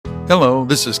Hello,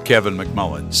 this is Kevin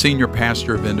McMullen, Senior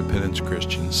Pastor of Independence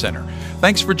Christian Center.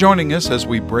 Thanks for joining us as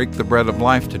we break the bread of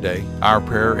life today. Our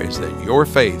prayer is that your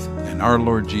faith in our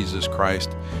Lord Jesus Christ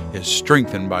is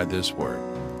strengthened by this word.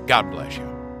 God bless you.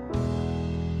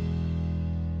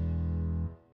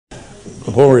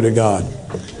 Glory to God.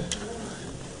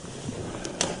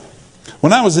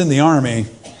 When I was in the Army,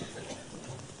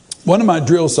 one of my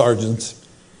drill sergeants,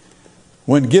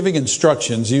 when giving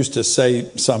instructions, used to say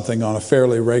something on a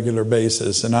fairly regular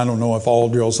basis. And I don't know if all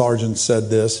drill sergeants said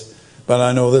this, but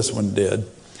I know this one did.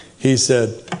 He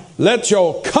said, "Let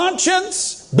your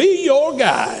conscience be your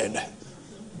guide."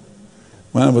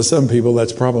 Well, with some people,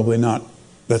 that's probably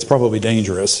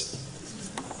dangerous.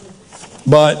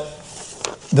 But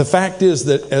the fact is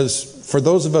that as for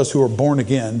those of us who are born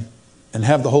again and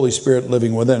have the Holy Spirit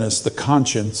living within us, the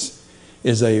conscience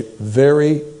is a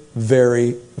very,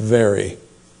 very, very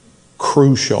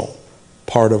crucial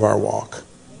part of our walk.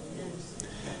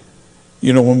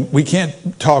 You know, when we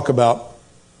can't talk about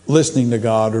listening to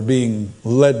God or being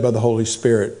led by the Holy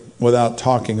Spirit without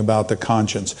talking about the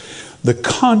conscience. The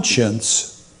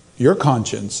conscience, your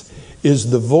conscience, is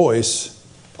the voice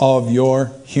of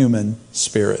your human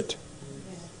spirit.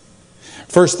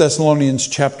 1 Thessalonians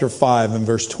chapter 5 and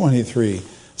verse 23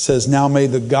 says, "Now may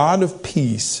the God of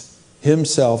peace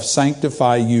himself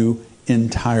sanctify you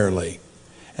entirely.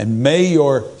 And may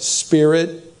your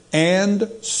spirit and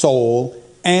soul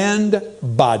and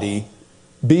body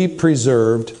be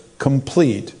preserved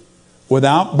complete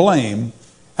without blame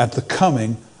at the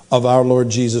coming of our Lord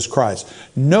Jesus Christ."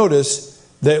 Notice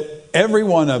that every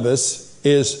one of us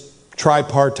is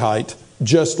tripartite,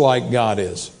 just like God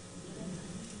is.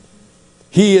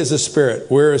 He is a spirit.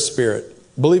 We're a spirit.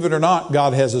 Believe it or not,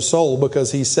 God has a soul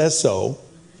because He says so.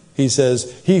 He says,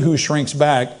 "He who shrinks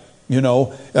back, my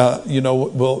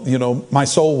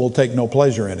soul will take no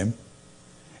pleasure in him."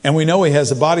 And we know He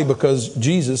has a body because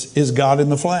Jesus is God in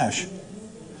the flesh.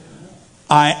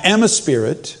 I am a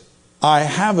spirit, I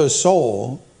have a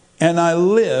soul, and I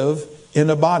live in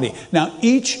a body. Now,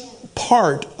 each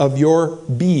part of your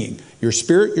being, your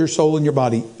spirit, your soul, and your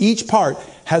body, each part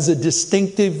has a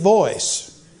distinctive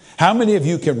voice. How many of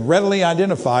you can readily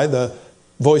identify the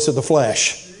voice of the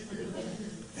flesh?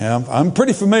 Yeah, I'm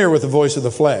pretty familiar with the voice of the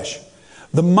flesh.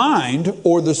 The mind,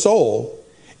 or the soul,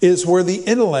 is where the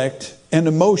intellect and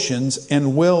emotions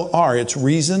and will are. It's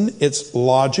reason, it's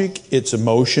logic, it's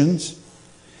emotions.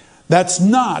 That's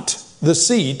not the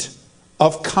seat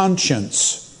of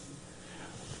conscience.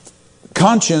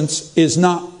 Conscience is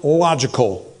not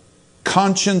logical.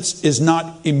 Conscience is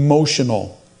not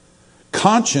emotional.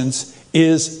 Conscience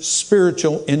is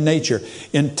spiritual in nature.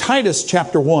 In Titus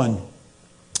chapter 1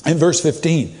 and verse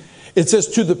 15, it says,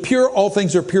 "To the pure all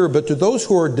things are pure, but to those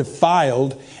who are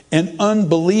defiled and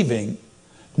unbelieving,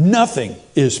 nothing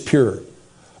is pure,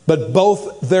 but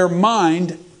both their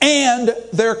mind and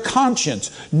their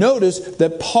conscience." Notice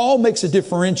that Paul makes a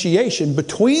differentiation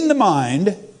between the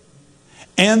mind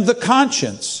and the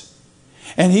conscience.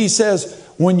 And he says,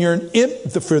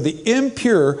 for the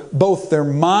impure, both their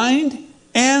mind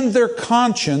and their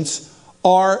conscience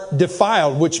are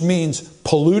defiled, which means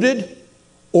polluted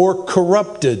or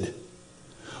corrupted.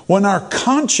 When our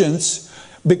conscience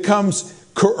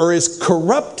is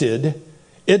corrupted,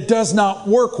 it does not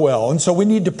work well. And so we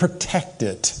need to protect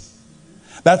it.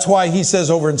 That's why he says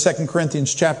over in 2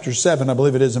 Corinthians chapter 7, I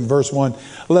believe it is in verse 1,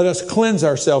 "Let us cleanse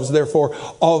ourselves, therefore,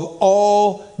 of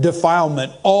all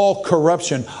defilement, all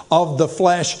corruption of the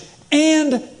flesh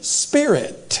and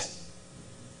spirit."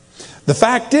 The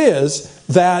fact is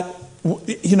that,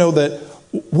 that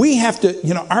we have to,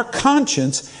 our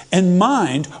conscience and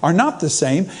mind are not the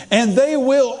same, and they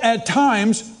will at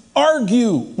times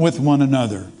argue with one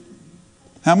another.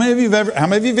 How many of you have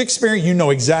experienced, you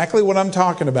know exactly what I'm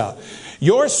talking about.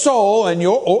 Your soul and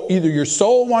either your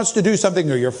soul wants to do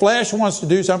something or your flesh wants to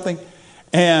do something,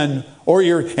 and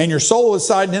your soul is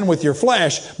siding in with your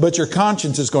flesh, but your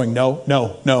conscience is going, no,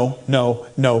 no, no, no,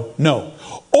 no, no.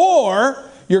 Or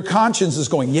your conscience is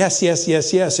going, yes, yes,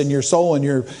 yes, yes, and your soul and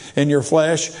your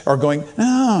flesh are going,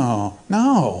 no,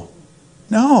 no,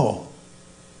 no.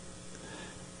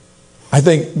 I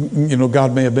think,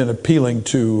 God may have been appealing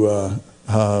to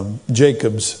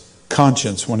Jacob's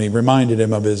conscience when He reminded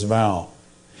him of his vow.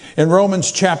 In Romans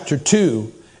chapter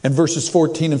 2 and verses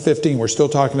 14 and 15, we're still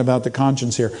talking about the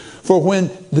conscience here. "For when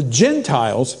the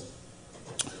Gentiles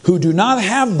who do not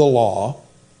have the law,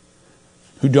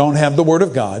 who don't have the Word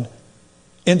of God,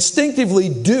 instinctively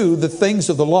do the things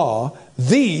of the law,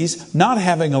 these, not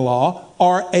having a law,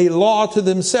 are a law to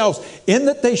themselves, in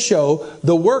that they show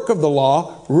the work of the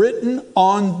law written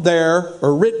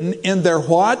in their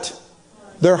what?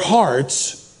 Their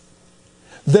hearts,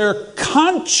 their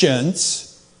conscience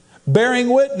bearing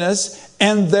witness,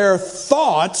 and their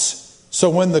thoughts. So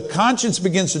when the conscience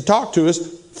begins to talk to us,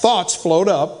 thoughts float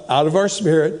up out of our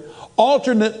spirit,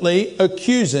 alternately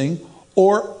accusing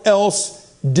or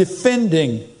else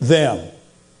defending them.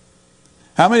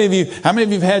 How many of you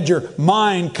have had your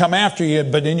mind come after you,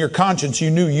 but in your conscience you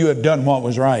knew you had done what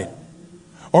was right?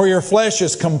 Or your flesh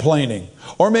is complaining.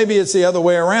 Or maybe it's the other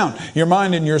way around. Your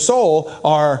mind and your soul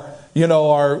are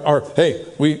hey,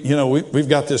 we've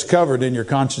got this covered, and your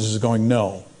conscience is going,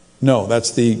 no. No,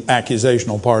 that's the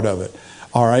accusational part of it.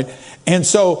 All right. And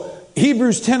so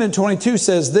Hebrews 10 and 22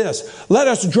 says this: let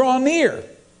us draw near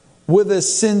with a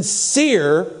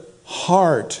sincere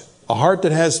heart, a heart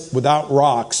that has without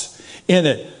rocks in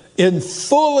it, in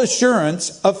full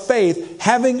assurance of faith,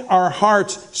 having our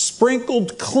hearts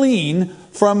sprinkled clean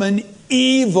from an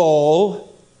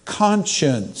evil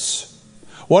conscience.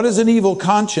 What is an evil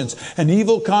conscience? An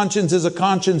evil conscience is a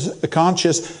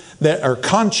conscience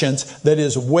that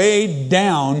is weighed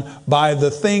down by the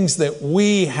things that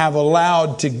we have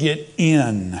allowed to get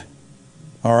in.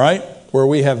 All right? Where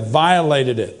we have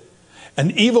violated it.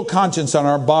 An evil conscience on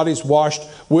our bodies washed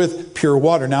with pure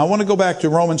water. Now I want to go back to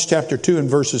Romans chapter 2 and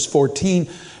verses 14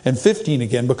 and 15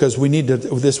 again, because we need to,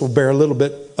 this will bear a little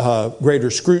bit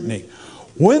greater scrutiny.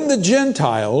 When the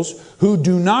Gentiles who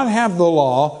do not have the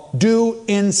law do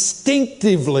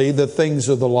instinctively the things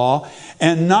of the law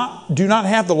and do not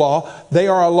have the law, they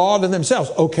are a law to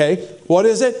themselves. Okay, what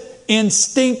is it?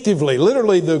 Instinctively.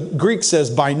 Literally the Greek says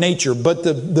by nature, but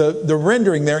the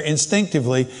rendering there,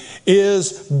 instinctively,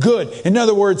 is good. In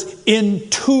other words,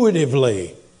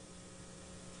 intuitively.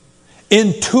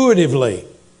 Intuitively.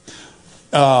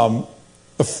 A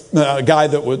guy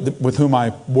with whom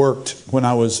I worked when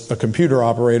I was a computer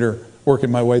operator, working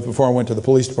my way before I went to the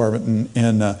police department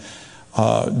in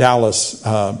Dallas.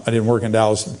 I didn't work in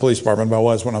Dallas at the police department, but I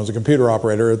was when I was a computer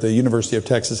operator at the University of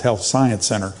Texas Health Science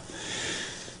Center.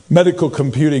 Medical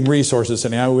Computing Resources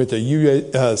Center. I went to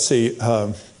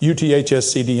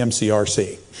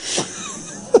UTHSCDMCRC.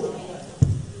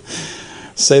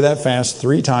 Say that fast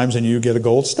 3 times and you get a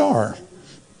gold star.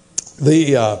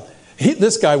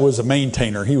 This guy was a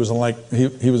maintainer. He was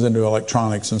into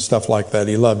electronics and stuff like that.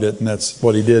 He loved it, and that's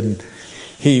what he did.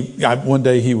 And one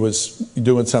day he was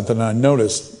doing something, and I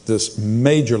noticed this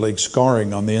major league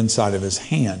scarring on the inside of his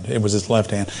hand. It was his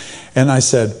left hand, and I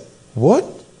said, "What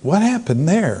happened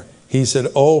there?" He said,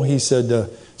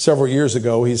 several years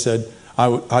ago, he said,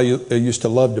 I used to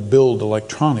love to build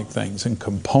electronic things and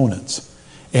components,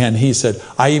 and he said,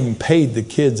 I even paid the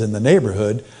kids in the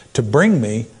neighborhood to bring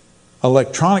me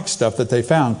electronic stuff that they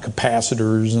found,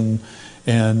 capacitors and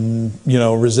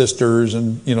resistors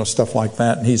and stuff like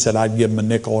that. And he said I'd give them a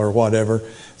nickel or whatever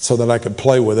so that I could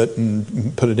play with it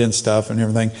and put it in stuff and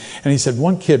everything. And he said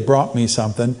one kid brought me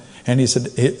something, and he said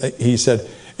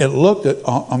it looked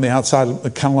on the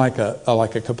outside kind of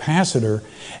like a capacitor.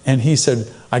 And he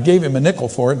said I gave him a nickel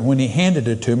for it, and when he handed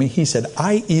it to me, he said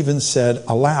I even said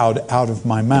aloud out of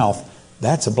my mouth,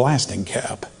 "That's a blasting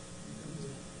cap."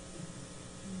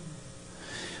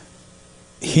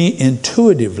 He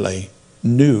intuitively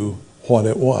knew what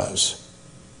it was.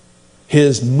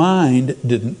 His mind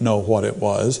didn't know what it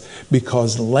was,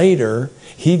 because later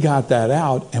he got that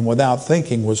out and without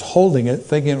thinking was holding it,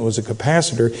 thinking it was a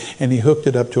capacitor, and he hooked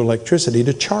it up to electricity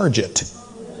to charge it.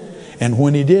 And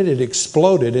when he did, it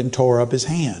exploded and tore up his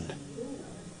hand.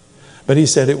 But he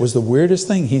said it was the weirdest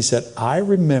thing. He said, I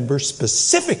remember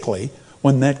specifically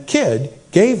when that kid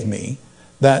gave me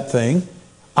that thing,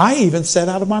 I even said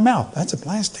out of my mouth, "That's a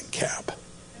blasting cap."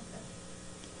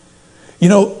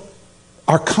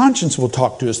 Our conscience will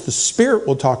talk to us. The Spirit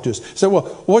will talk to us. So, well,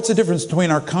 what's the difference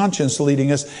between our conscience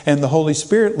leading us and the Holy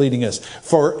Spirit leading us?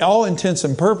 For all intents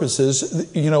and purposes,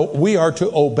 we are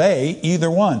to obey either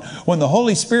one. When the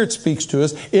Holy Spirit speaks to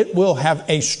us, it will have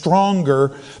a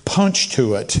stronger punch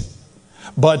to it.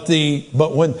 But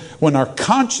when our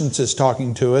conscience is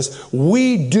talking to us,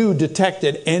 we do detect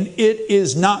it, and it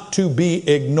is not to be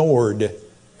ignored.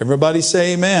 Everybody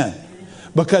say amen.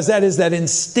 Because that is that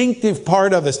instinctive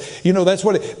part of us. That's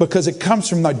because it comes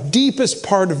from the deepest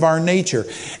part of our nature.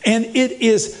 And it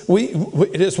is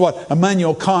what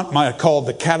Immanuel Kant might have called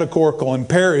the categorical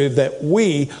imperative, that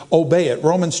we obey it.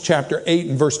 Romans chapter 8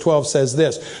 and verse 12 says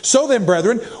this: "So then,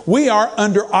 brethren, we are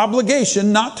under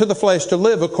obligation not to the flesh to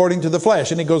live according to the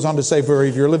flesh." And he goes on to say, "For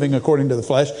if you're living according to the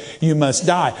flesh, you must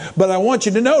die." But I want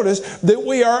you to notice that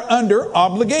we are under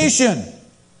obligation.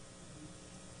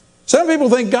 Some people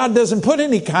think God doesn't put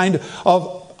any kind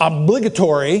of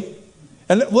obligatory.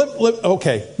 And let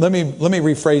me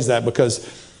rephrase that, because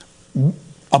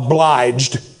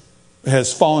obliged.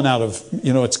 has fallen out of,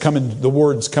 it's the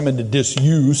word's come into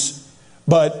disuse.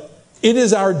 But it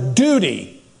is our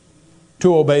duty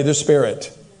to obey the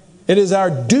Spirit. It is our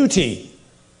duty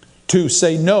to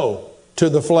say no to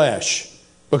the flesh.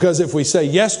 Because if we say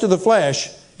yes to the flesh,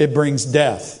 it brings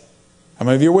death. How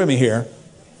many of you are with me here?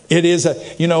 It is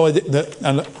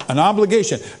an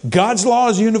obligation. God's law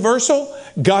is universal.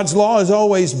 God's law is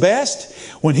always best.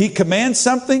 When He commands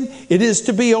something, it is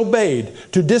to be obeyed.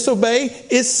 To disobey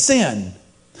is sin.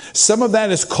 Some of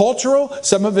that is cultural.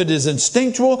 Some of it is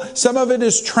instinctual. Some of it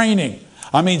is training.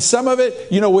 I mean, some of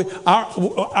it,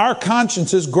 our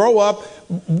consciences grow up.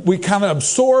 We kind of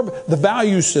absorb the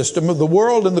value system of the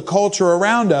world and the culture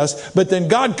around us. But then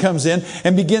God comes in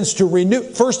and begins to renew.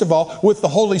 First of all, with the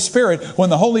Holy Spirit. When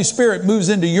the Holy Spirit moves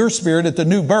into your spirit at the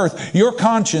new birth, your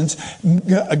conscience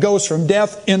goes from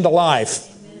death into life.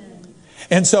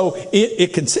 And so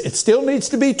it still needs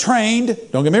to be trained.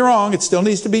 Don't get me wrong. It still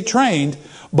needs to be trained.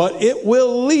 But it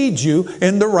will lead you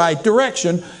in the right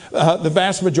direction the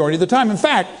vast majority of the time. In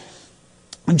fact,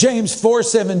 in James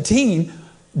 4:17,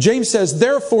 James says,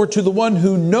 therefore to the one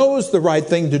who knows the right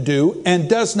thing to do and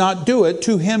does not do it,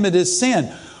 to him it is sin.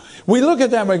 We look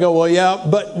at that and we go, well, yeah,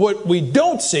 but what we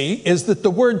don't see is that the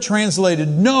word translated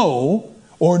know,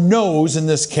 or knows in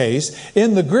this case,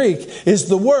 in the Greek, is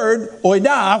the word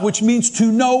oida, which means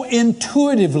to know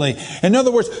intuitively. In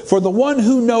other words, for the one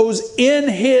who knows in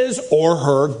his or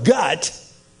her gut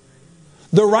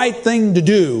the right thing to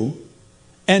do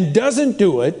and doesn't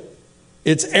do it,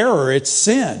 it's error, it's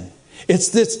sin. It's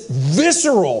this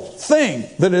visceral thing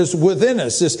that is within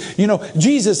us.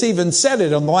 Jesus even said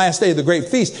it on the last day of the great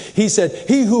feast. He said,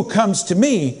 he who comes to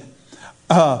me,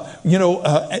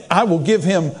 I will give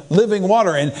him living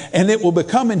water, and it will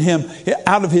become in him,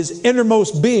 out of his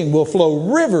innermost being will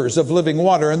flow rivers of living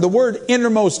water. And the word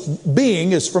innermost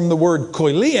being is from the word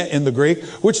koilia in the Greek,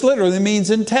 which literally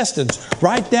means intestines.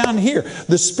 Right down here.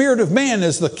 The spirit of man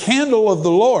is the candle of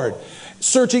the Lord,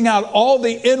 searching out all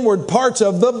the inward parts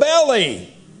of the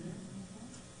belly.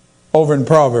 Over in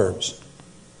Proverbs.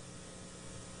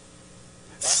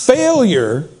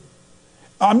 Failure.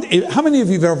 How many of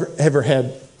you have ever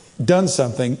had done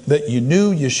something that you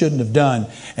knew you shouldn't have done,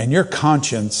 and your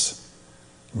conscience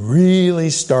really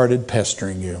started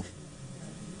pestering you?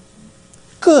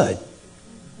 Good.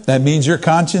 That means your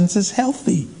conscience is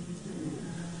healthy.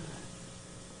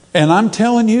 And I'm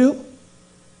telling you,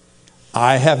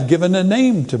 I have given a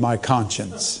name to my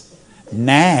conscience.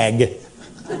 Nag.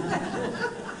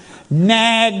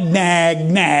 Nag, nag,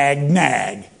 nag,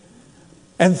 nag.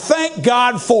 And thank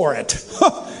God for it.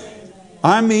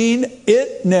 I mean,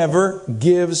 it never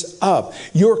gives up.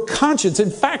 Your conscience, in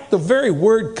fact, the very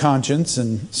word conscience,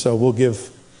 and so we'll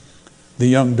give the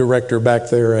young director back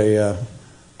there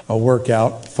a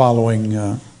workout following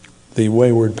the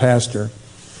wayward pastor.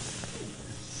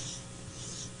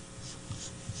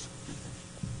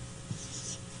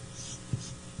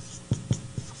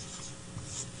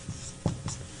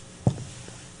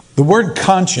 The word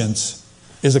conscience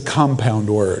is a compound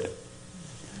word.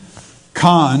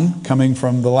 Con, coming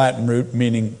from the Latin root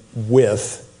meaning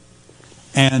with,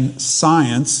 and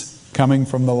science, coming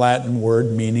from the Latin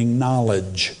word meaning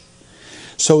knowledge.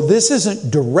 So this isn't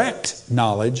direct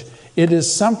knowledge. It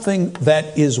is something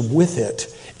that is with it.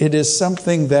 It is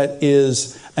something that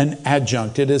is an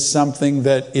adjunct. It is something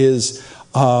that is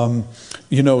an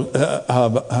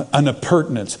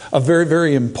appurtenance, a very,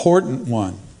 very important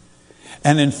one.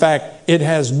 And in fact, it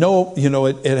has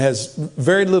it has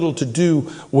very little to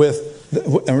do with,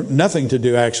 or nothing to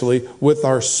do actually, with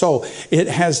our soul.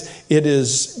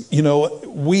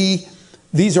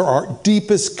 These are our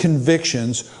deepest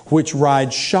convictions which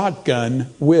ride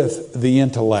shotgun with the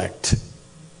intellect.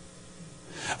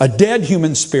 A dead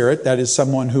human spirit, that is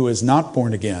someone who is not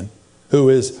born again, who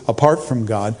is apart from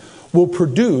God, will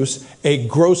produce a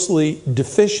grossly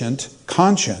deficient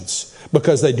conscience.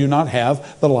 Because they do not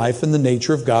have the life and the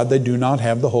nature of God. They do not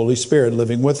have the Holy Spirit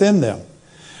living within them.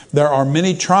 There are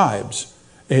many tribes,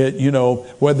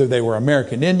 whether they were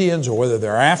American Indians or whether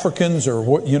they're Africans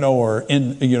or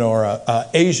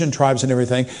Asian tribes and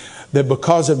everything, that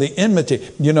because of the enmity,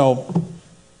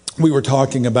 we were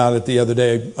talking about it the other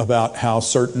day about how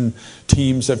certain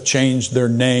teams have changed their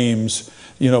names,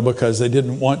 because they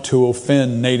didn't want to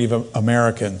offend Native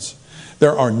Americans.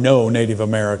 There are no Native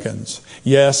Americans.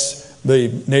 Yes, the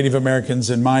Native Americans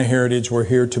in my heritage were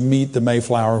here to meet the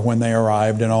Mayflower when they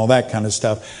arrived and all that kind of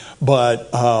stuff. But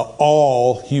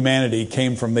all humanity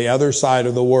came from the other side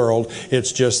of the world.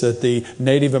 It's just that the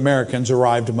Native Americans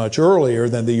arrived much earlier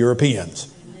than the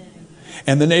Europeans.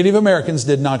 And the Native Americans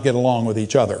did not get along with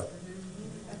each other.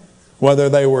 Whether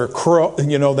they were Crow,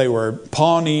 they were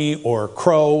Pawnee or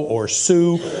Crow or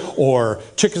Sioux or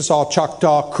Chickasaw,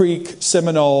 Choctaw, Creek,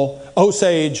 Seminole,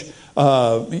 Osage,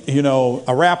 Arapaho,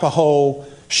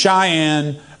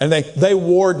 Cheyenne, and they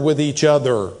warred with each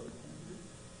other.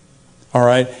 All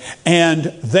right, and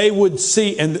they would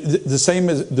see, and the same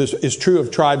is true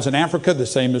of tribes in Africa. The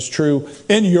same is true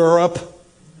in Europe.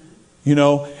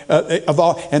 Of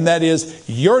all, and that is,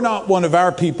 you're not one of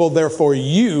our people, therefore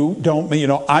you don't. You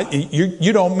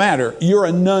don't matter. You're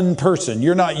a none person.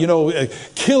 You're not.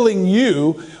 Killing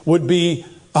you would be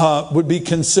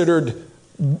considered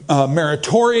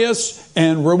meritorious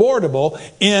and rewardable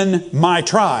in my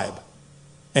tribe.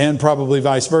 And probably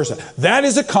vice versa. That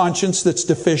is a conscience that's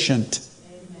deficient.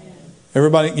 Amen.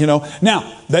 Everybody,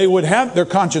 Now, they would have, their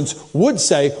conscience would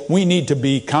say, we need to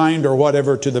be kind or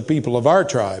whatever to the people of our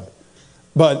tribe.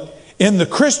 But in the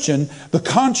Christian, the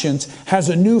conscience has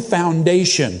a new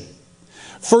foundation.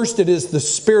 First, it is the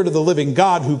Spirit of the living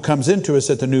God who comes into us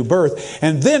at the new birth.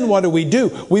 And then what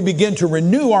do? We begin to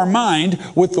renew our mind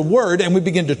with the Word, and we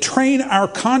begin to train our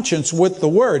conscience with the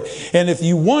Word. And if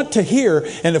you want to hear,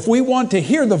 and if we want to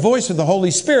hear the voice of the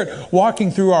Holy Spirit walking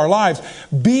through our lives,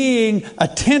 being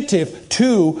attentive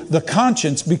to the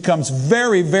conscience becomes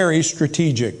very, very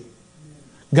strategic.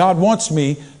 God wants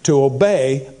me to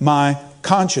obey my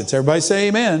conscience. Everybody say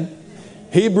amen.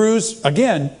 Hebrews,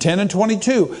 again, 10 and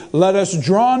 22. Let us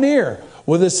draw near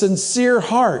with a sincere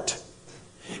heart,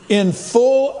 in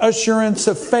full assurance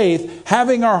of faith,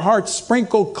 having our hearts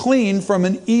sprinkled clean from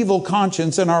an evil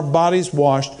conscience and our bodies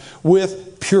washed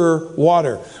with pure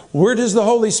water. Where does the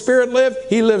Holy Spirit live?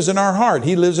 He lives in our heart.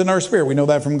 He lives in our spirit. We know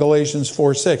that from Galatians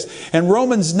 4:6. And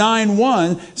Romans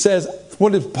 9:1 says,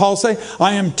 what did Paul say?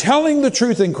 I am telling the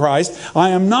truth in Christ. I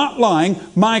am not lying.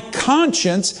 My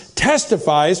conscience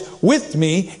testifies with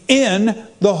me in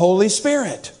the Holy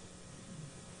Spirit.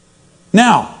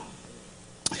 Now,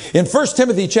 in 1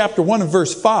 Timothy chapter 1 and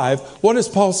verse 5, what does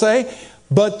Paul say?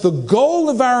 But the goal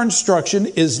of our instruction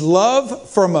is love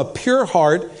from a pure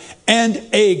heart and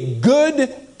a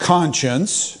good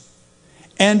conscience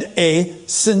and a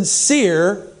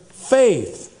sincere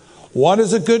faith. What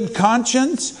is a good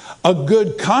conscience? A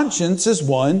good conscience is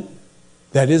one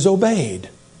that is obeyed.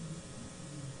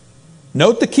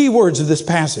 Note the key words of this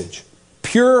passage.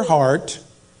 Pure heart,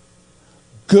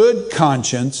 good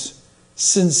conscience,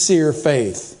 sincere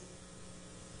faith.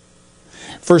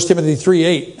 1 Timothy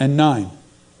 3:8 and 9.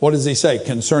 What does he say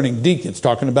concerning deacons?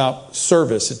 Talking about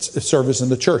service. It's service in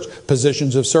the church.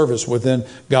 Positions of service within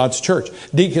God's church.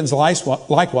 Deacons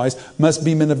likewise must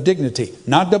be men of dignity,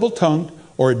 not double-tongued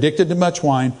or addicted to much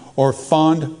wine or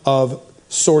fond of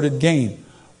sordid gain,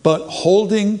 but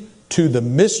holding to the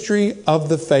mystery of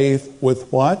the faith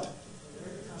with what?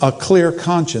 A clear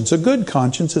conscience. A good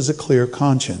conscience is a clear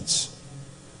conscience.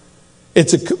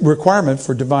 It's a requirement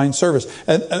for divine service.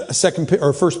 1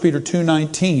 Peter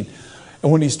 2:19.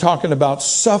 And when he's talking about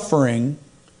suffering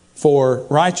for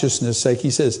righteousness' sake, he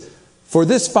says, for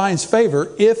this finds favor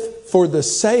if for the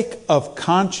sake of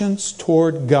conscience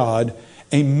toward God,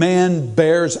 a man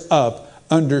bears up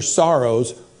under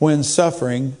sorrows when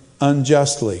suffering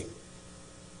unjustly.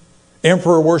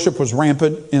 Emperor worship was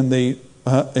rampant in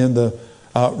the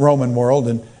Roman world,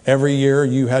 and every year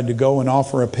you had to go and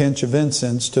offer a pinch of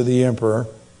incense to the emperor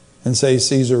and say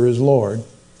Caesar is Lord.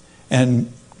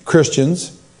 And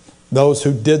Christians, those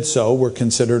who did so, were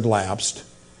considered lapsed.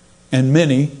 And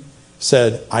many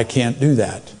said, I can't do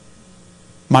that.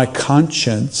 My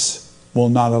conscience will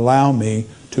not allow me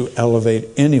to elevate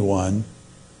anyone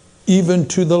even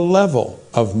to the level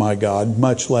of my God,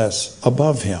 much less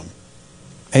above him.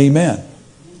 Amen.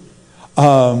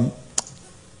 We'll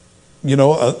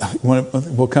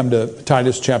come to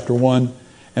Titus chapter 1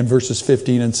 and verses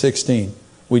 15 and 16.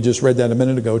 We just read that a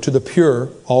minute ago. To the pure,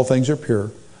 all things are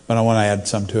pure, but I want to add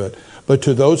some to it. But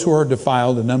to those who are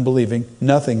defiled and unbelieving,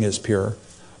 nothing is pure.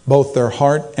 Both their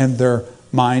heart and their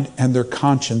mind and their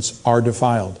conscience are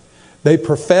defiled. They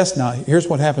profess, now here's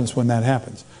what happens when that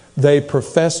happens. They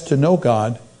profess to know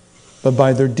God, but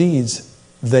by their deeds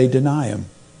they deny Him,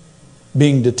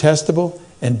 being detestable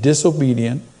and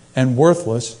disobedient and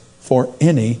worthless for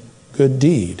any good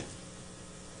deed.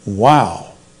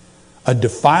 Wow. A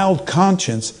defiled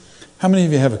conscience. How many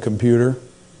of you have a computer?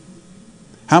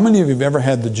 How many of you have ever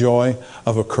had the joy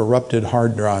of a corrupted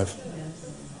hard drive?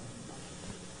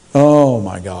 Oh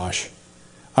my gosh.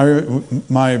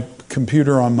 My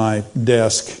computer on my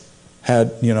desk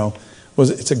had,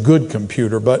 it's a good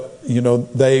computer, but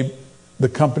the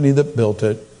company that built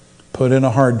it put in a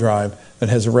hard drive that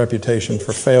has a reputation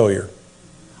for failure.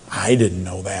 I didn't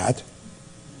know that.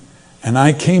 And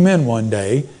I came in one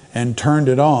day and turned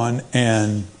it on,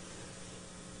 and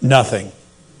nothing.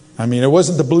 I mean, it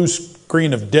wasn't the blue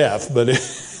screen of death, but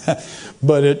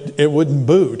it wouldn't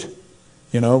boot.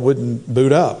 It wouldn't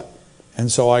boot up.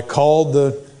 And so I called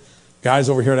the guys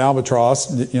over here at Albatross,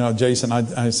 Jason,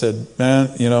 I said, man,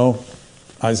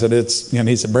 I said,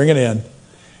 he said, bring it in.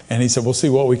 And he said, we'll see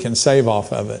what we can save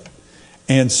off of it.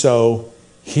 And so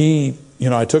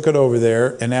I took it over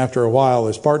there, and after a while,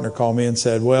 his partner called me and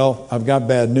said, well, I've got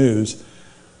bad news.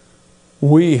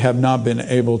 We have not been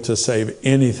able to save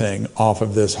anything off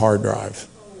of this hard drive.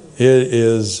 It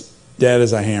is dead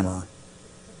as a hammer.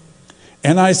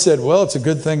 And I said, well, it's a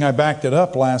good thing I backed it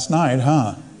up last night,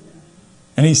 huh?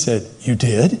 And he said, you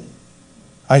did?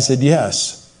 I said,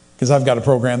 yes, because I've got a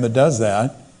program that does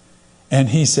that. And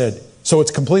he said, so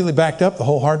it's completely backed up, the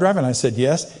whole hard drive? And I said,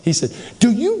 yes. He said,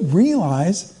 do you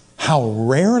realize how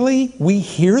rarely we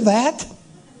hear that?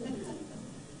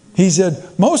 He said,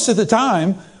 most of the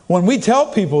time, when we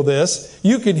tell people this,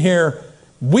 you can hear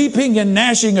weeping and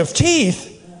gnashing of teeth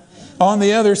on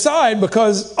the other side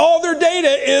because all their data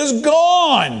is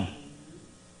gone.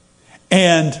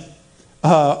 And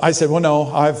I said, well, no,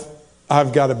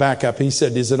 I've got a backup. He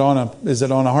said, is it on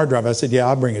a hard drive? I said, yeah,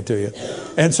 I'll bring it to you.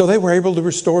 And so they were able to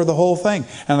restore the whole thing.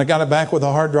 And I got it back with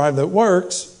a hard drive that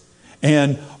works.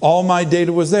 And all my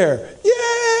data was there.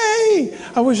 Yay!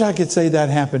 I wish I could say that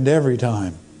happened every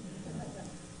time.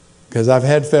 Because I've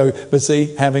had failure. But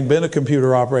see, having been a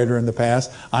computer operator in the past,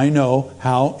 I know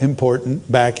how important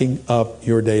backing up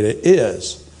your data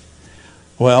is.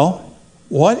 Well,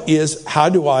 how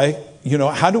do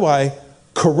I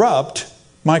corrupt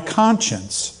my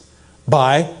conscience?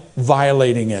 By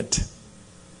violating it.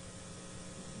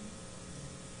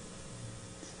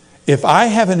 If I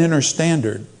have an inner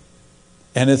standard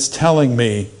and it's telling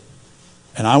me,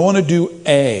 and I want to do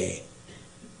A,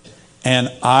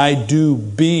 and I do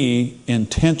B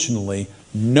intentionally,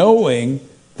 knowing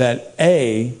that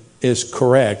A is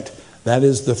correct, that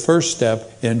is the first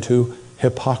step into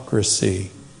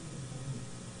hypocrisy.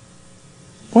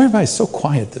 Why am I so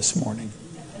quiet this morning?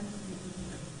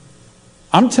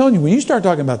 I'm telling you, when you start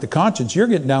talking about the conscience, you're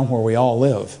getting down where we all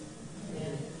live.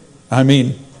 I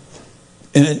mean,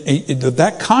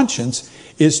 that conscience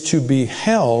is to be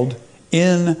held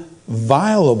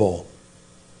inviolable.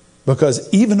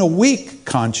 Because even a weak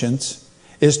conscience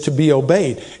is to be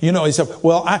obeyed. He said,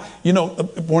 well,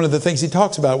 one of the things he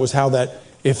talks about was how that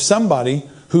if somebody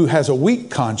who has a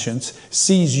weak conscience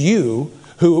sees you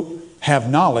who have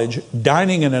knowledge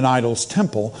dining in an idol's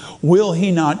temple, will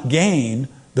he not gain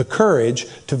the courage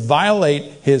to violate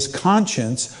his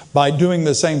conscience by doing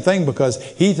the same thing because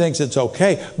he thinks it's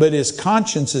okay, but his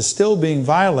conscience is still being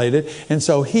violated, and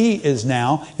so he is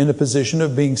now in a position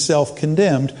of being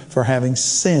self-condemned for having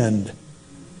sinned.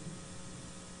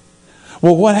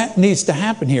 Well, what needs to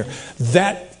happen here?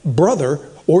 That brother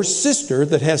or sister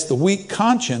that has the weak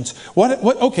conscience,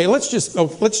 okay, let's just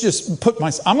put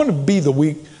I'm going to be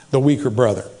the weaker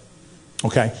brother.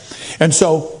 Okay? And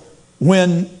so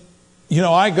when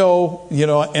I go,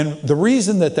 and the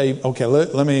reason that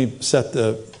let me set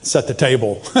the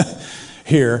table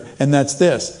here, and that's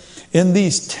this. In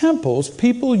these temples,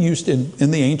 people used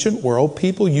in the ancient world,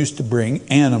 people used to bring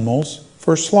animals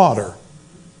for slaughter.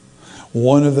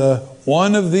 One of the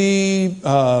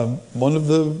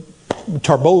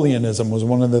Tarbolianism was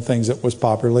one of the things that was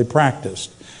popularly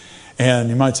practiced. And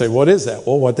you might say, what is that?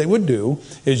 Well, what they would do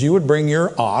is you would bring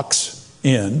your ox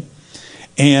in,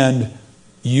 and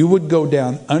you would go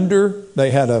down under,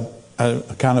 they had a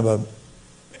kind of a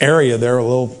area there, a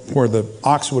little where the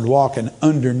ox would walk, and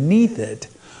underneath it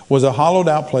was a hollowed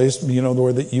out place,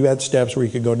 where you had steps where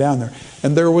you could go down there.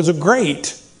 And there was a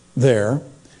grate there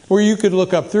where you could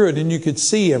look up through it and you could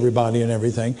see everybody and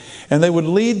everything. And they would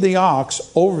lead the ox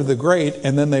over the grate,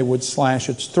 and then they would slash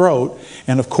its throat.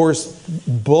 And of course,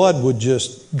 blood would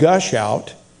just gush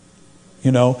out,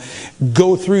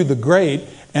 go through the grate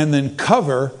and then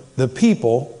cover the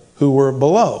people who were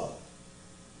below.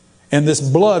 And this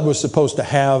blood was supposed to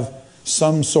have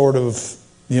some sort of,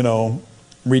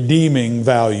 redeeming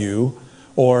value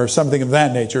or something of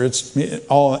that nature. It's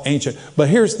all ancient. But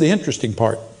here's the interesting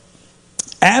part.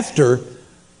 After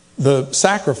the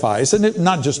sacrifice, and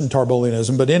not just in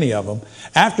Tarbolianism, but any of them,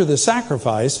 after the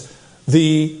sacrifice,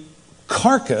 the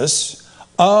carcass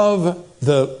of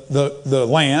the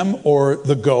lamb or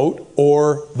the goat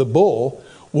or the bull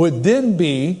would then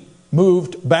be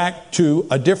moved back to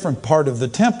a different part of the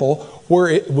temple where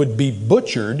it would be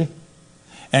butchered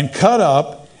and cut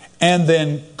up and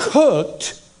then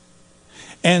cooked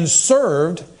and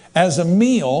served as a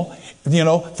meal,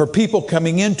 for people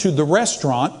coming into the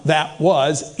restaurant that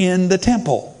was in the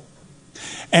temple.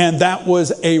 And that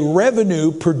was a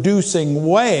revenue producing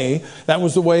way. That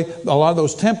was the way a lot of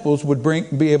those temples would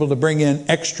be able to bring in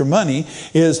extra money,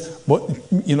 is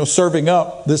serving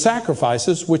up the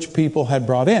sacrifices which people had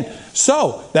brought in.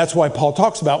 So that's why Paul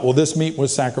talks about, well, this meat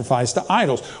was sacrificed to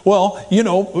idols. Well,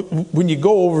 when you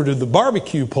go over to the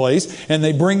barbecue place and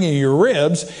they bring you your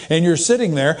ribs and you're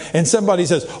sitting there and somebody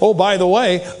says, oh, by the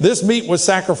way, this meat was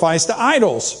sacrificed to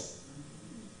idols.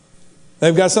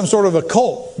 They've got some sort of a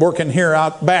cult working here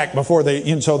out back before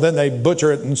so then they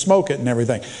butcher it and smoke it and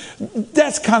everything.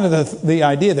 That's kind of the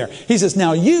idea there. He says,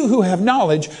 now you who have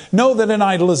knowledge know that an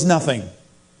idol is nothing.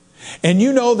 And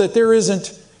you know that there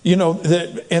isn't, he who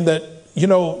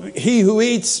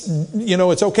eats,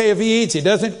 it's okay if he eats. He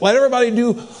doesn't. Let everybody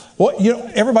do what,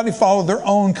 everybody follow their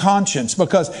own conscience,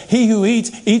 because he who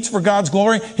eats for God's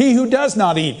glory. He who does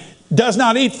not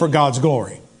eat for God's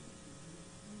glory.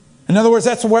 In other words,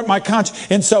 that's what my conscience.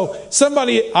 And so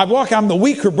I'm the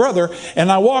weaker brother,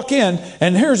 and I walk in,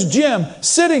 and here's Jim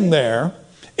sitting there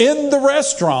in the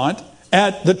restaurant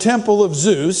at the Temple of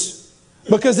Zeus,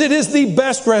 because it is the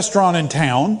best restaurant in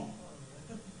town.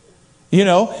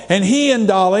 And he and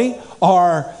Dolly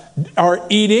are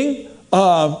eating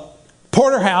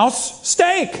porterhouse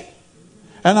steak.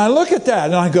 And I look at that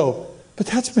and I go, but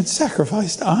that's been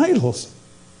sacrificed to idols.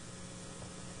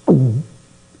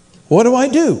 What do I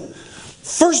do?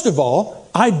 First of all,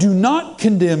 I do not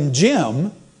condemn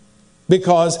Jim,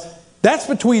 because that's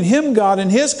between him, God,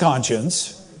 and his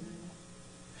conscience.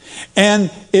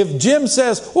 And if Jim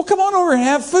says, well, come on over and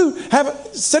have food,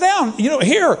 sit down,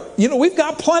 here, we've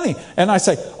got plenty. And I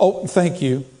say, oh, thank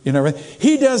you.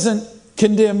 He doesn't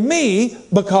condemn me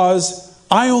because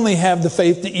I only have the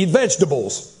faith to eat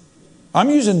vegetables.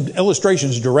 I'm using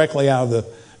illustrations directly out of the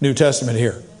New Testament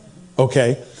here.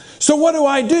 Okay. So what do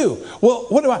I do? Well,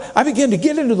 I begin to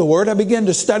get into the Word. I begin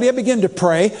to study. I begin to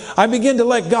pray. I begin to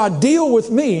let God deal with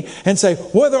me and say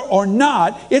whether or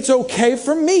not it's okay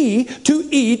for me to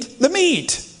eat the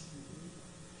meat.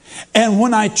 And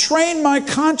when I train my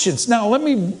conscience, now let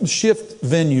me shift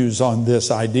venues on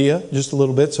this idea just a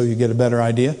little bit so you get a better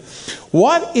idea.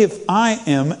 What if I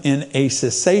am in a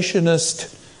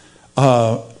cessationist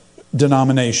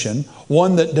denomination,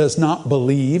 one that does not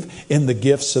believe in the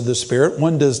gifts of the Spirit,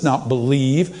 one does not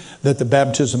believe that the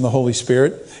baptism of the Holy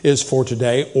Spirit is for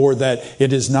today, or that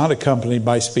it is not accompanied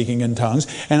by speaking in tongues.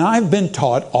 And I've been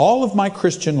taught all of my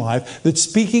Christian life that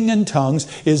speaking in tongues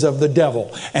is of the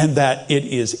devil, and that it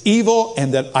is evil,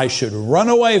 and that I should run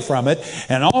away from it.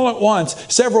 And all at once,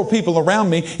 several people around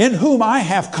me in whom I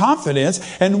have confidence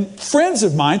and friends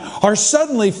of mine are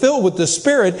suddenly filled with the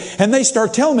Spirit, and they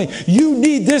start telling me, you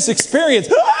need this experience.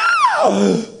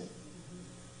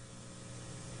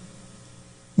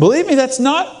 Believe me, that's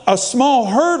not a small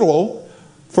hurdle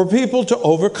for people to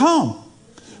overcome.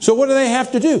 So what do they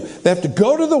have to do? They have to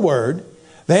go to the Word.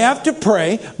 They have to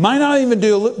pray. Might not even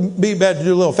be bad to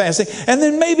do a little fasting. And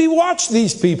then maybe watch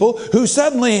these people who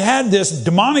suddenly had this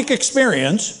demonic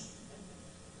experience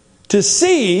to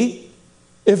see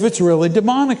if it's really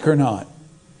demonic or not.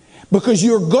 Because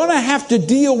you're going to have to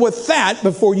deal with that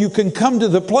before you can come to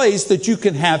the place that you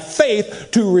can have faith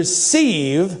to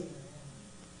receive.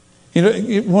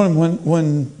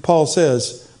 When Paul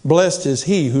says, blessed is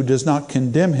he who does not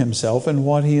condemn himself in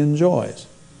what he enjoys.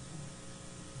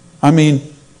 I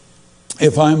mean,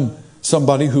 if I'm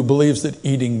somebody who believes that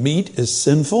eating meat is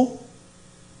sinful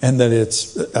and that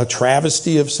it's a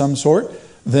travesty of some sort,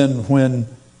 then when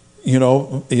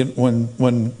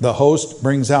the host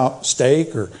brings out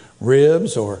steak or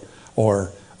ribs or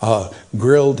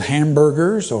grilled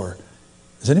hamburgers, or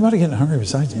is anybody getting hungry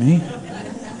besides me?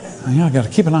 I got to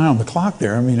keep an eye on the clock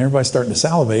there. I mean, everybody's starting to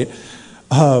salivate.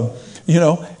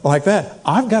 Like that.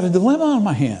 I've got a dilemma on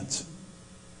my hands.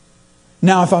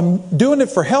 Now, if I'm doing it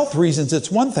for health reasons, it's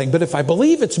one thing. But if I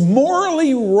believe it's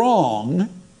morally wrong,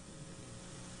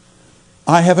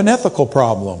 I have an ethical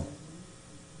problem.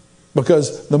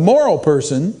 Because the moral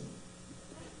person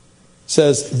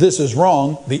says this is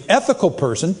wrong. The ethical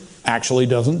person actually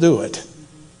doesn't do it.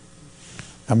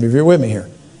 How many of you are with me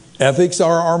here? Ethics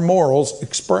are our morals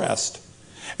expressed.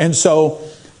 And so,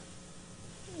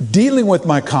 dealing with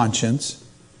my conscience,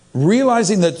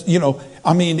 realizing that,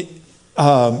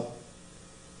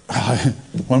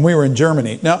 when we were in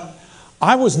Germany. Now,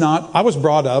 I was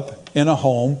brought up in a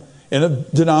home, in a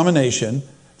denomination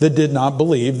that did not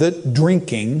believe that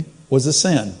drinking was a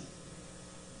sin.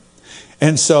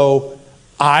 And so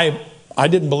I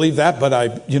didn't believe that, but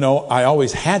I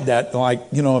always had that,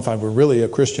 if I were really a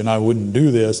Christian, I wouldn't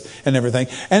do this and everything.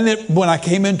 And when I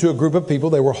came into a group of people,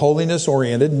 they were holiness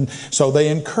oriented, and so they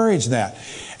encouraged that.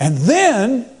 And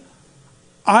then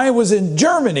I was in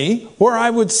Germany where I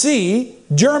would see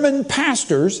German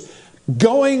pastors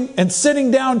going and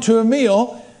sitting down to a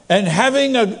meal and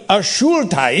having a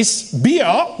Schulteis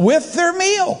beer with their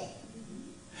meal.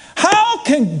 How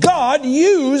can God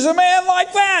use a man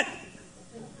like that?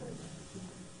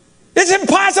 It's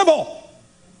impossible.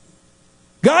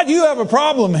 God, you have a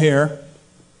problem here.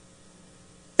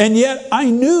 And yet I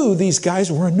knew these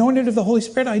guys were anointed of the Holy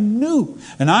Spirit. I knew.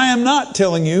 And I am not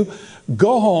telling you,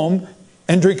 go home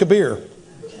and drink a beer.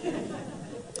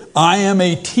 I am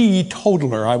a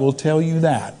teetotaler, I will tell you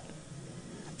that.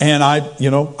 And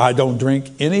I don't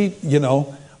drink any,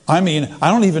 I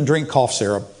don't even drink cough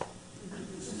syrup.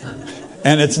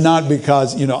 And it's not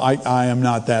because, I am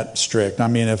not that strict. I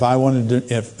mean,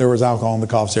 if there was alcohol in the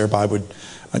cough syrup, I would,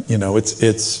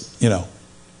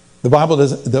 the Bible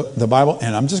doesn't, the Bible,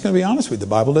 and I'm just going to be honest with you, the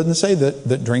Bible doesn't say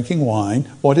that drinking wine,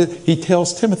 he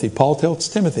tells Timothy, Paul tells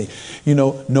Timothy,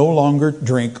 no longer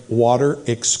drink water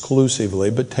exclusively,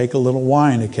 but take a little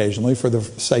wine occasionally for the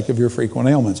sake of your frequent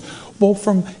ailments. Well,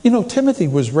 Timothy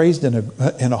was raised in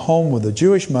a home with a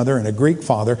Jewish mother and a Greek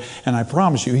father, and I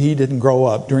promise you, he didn't grow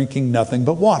up drinking nothing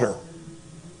but water.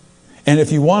 And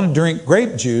if you want to drink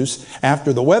grape juice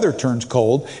after the weather turns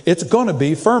cold, it's going to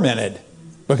be fermented.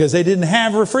 Because they didn't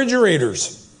have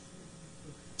refrigerators.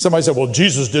 Somebody said, well,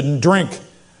 Jesus didn't drink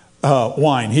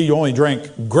wine. He only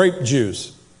drank grape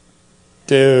juice.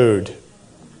 Dude,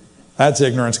 that's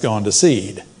ignorance gone to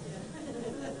seed.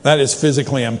 That is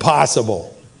physically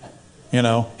impossible.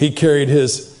 He carried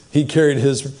his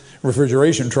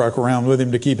refrigeration truck around with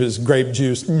him to keep his grape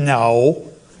juice. No.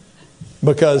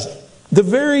 Because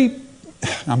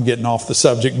I'm getting off the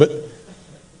subject, but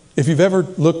if you've ever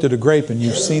looked at a grape and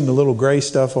you've seen the little gray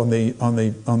stuff on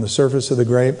the surface of the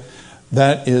grape,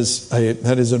 that is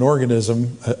an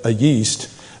organism, a yeast,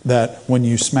 that when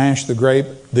you smash the grape,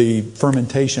 the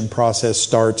fermentation process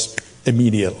starts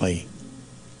immediately.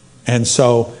 And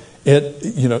so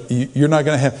you're not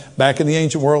going to have, back in the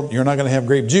ancient world, you're not going to have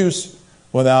grape juice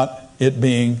without it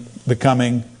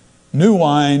becoming new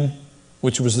wine,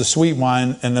 which was the sweet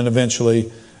wine, and then eventually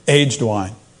aged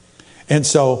wine. And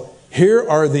so here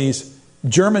are these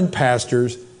German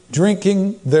pastors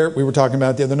drinking we were talking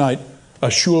about the other night, a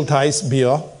Schulteis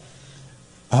beer.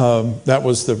 That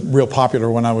was the real popular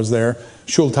when I was there.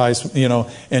 Schulteis,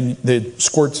 and they'd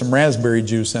squirt some raspberry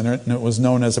juice in it, and it was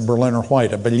known as a Berliner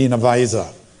White, a Berliner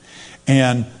Weisse.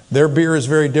 And their beer is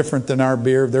very different than our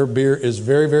beer. Their beer is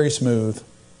very, very smooth.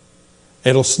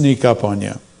 It'll sneak up on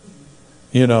you,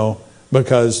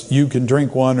 because you can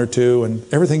drink one or two, and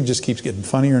everything just keeps getting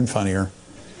funnier and funnier.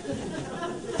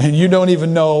 And you don't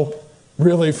even know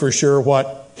really for sure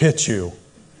what hits you,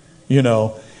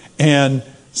 And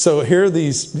so here are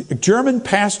these German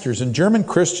pastors and German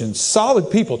Christians, solid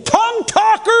people, tongue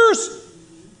talkers,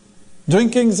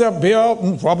 drinking their beer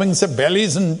and rubbing their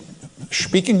bellies and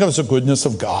speaking of the goodness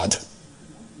of God.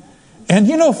 And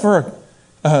for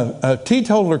a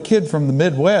teetotaler kid from the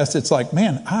Midwest, it's like,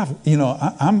 man,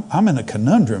 I'm in a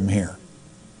conundrum here.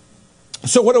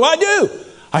 So what do?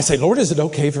 I say, Lord, is it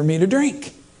okay for me to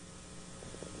drink?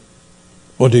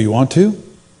 Well, do you want to?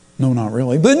 No, not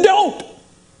really. Then don't.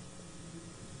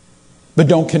 But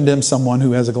don't condemn someone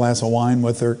who has a glass of wine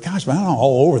with their, gosh, man, I'm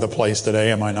all over the place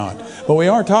today, am I not? But we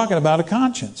are talking about a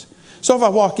conscience. So if I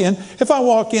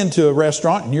walk into a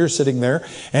restaurant and you're sitting there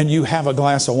and you have a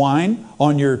glass of wine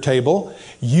on your table,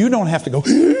 you don't have to go,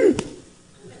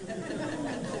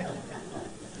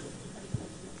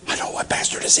 I don't want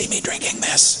Pastor to see me drinking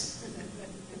this.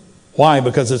 Why?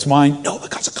 Because it's wine? No,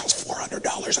 because it costs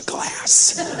 $400 a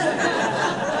glass.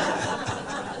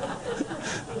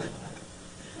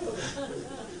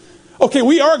 Okay,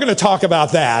 we are going to talk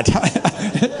about that.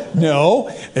 No,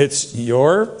 it's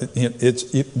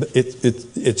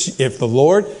if the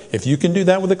Lord, if you can do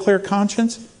that with a clear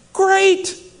conscience,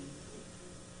 great.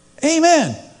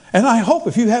 Amen. And I hope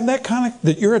if you have that kind of,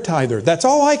 that you're a tither. That's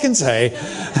all I can say.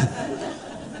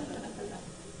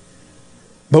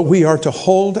 But we are to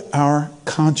hold our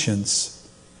conscience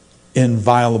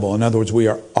inviolable. In other words, we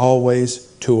are always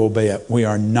to obey it. We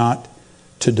are not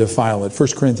to defile it. 1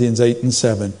 Corinthians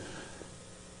 8:7.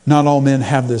 Not all men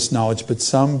have this knowledge, but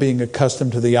some, being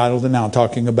accustomed to the idol, and now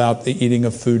talking about the eating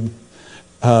of food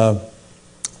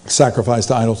sacrificed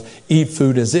to idols, eat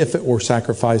food as if it were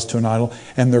sacrificed to an idol,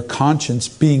 and their conscience,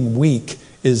 being weak,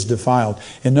 is defiled.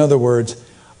 In other words,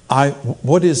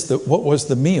 what was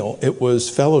the meal? It was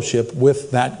fellowship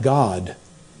with that God.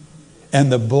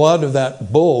 And the blood of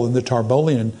that bull in the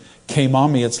Tarbolian came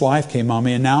on me, its life came on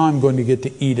me, and now I'm going to get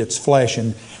to eat its flesh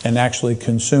and actually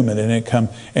consume it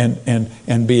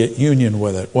and be at union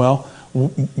with it. Well,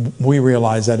 we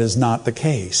realize that is not the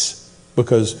case.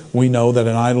 because we know that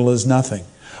an idol is nothing.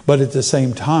 But at the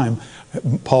same time,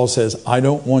 Paul says, I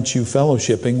don't want you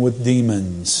fellowshipping with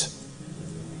demons.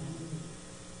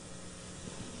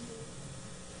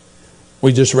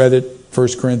 We just read it, 1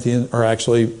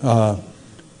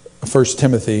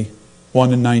 Timothy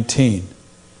 1:19.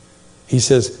 He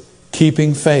says,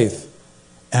 keeping faith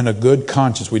and a good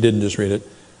conscience. We didn't just read it.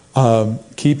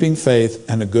 Keeping faith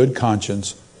and a good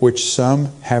conscience, which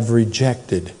some have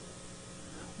rejected.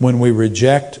 When we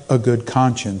reject a good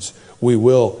conscience, we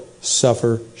will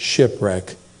suffer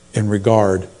shipwreck in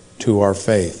regard to our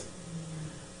faith.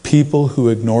 People who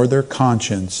ignore their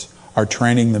conscience are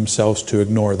training themselves to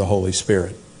ignore the Holy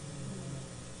Spirit.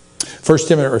 2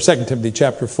 Timothy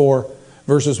chapter 4,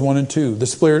 verses 1 and 2. The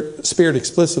Spirit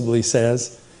explicitly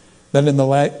says that in the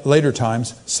later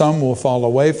times, some will fall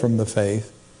away from the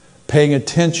faith, paying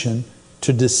attention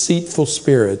to deceitful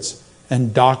spirits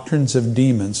and doctrines of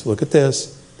demons. Look at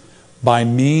this. By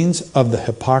means of the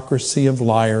hypocrisy of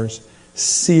liars,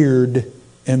 seared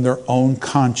in their own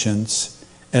conscience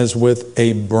as with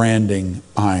a branding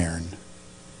iron.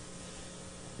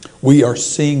 We are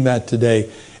seeing that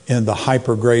today in the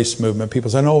hyper grace movement.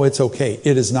 People say, no, it's okay.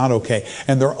 It is not okay.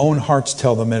 And their own hearts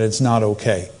tell them that it's not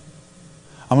okay.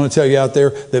 I'm going to tell you out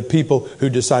there that people who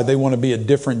decide they want to be a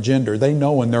different gender, they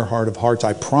know in their heart of hearts,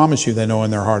 I promise you they know in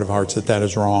their heart of hearts that that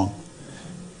is wrong.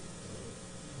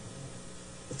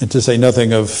 And to say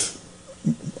nothing of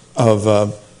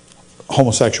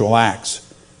homosexual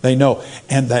acts. They know.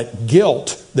 And that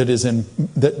guilt that is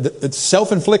it's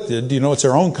self-inflicted, it's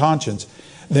their own conscience,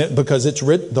 that because it's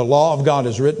written, the law of God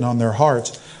is written on their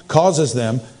hearts, causes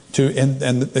them to, and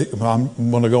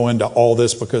I'm going to go into all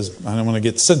this because I don't want to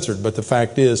get censored, but the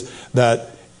fact is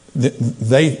that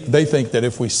they think that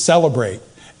if we celebrate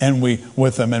and we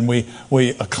with them and we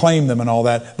acclaim them and all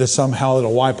that, that somehow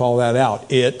it'll wipe all that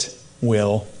out. It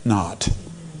will not.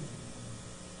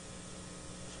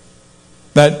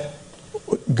 That,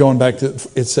 going back to,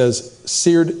 it says,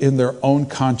 seared in their own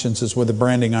consciences with a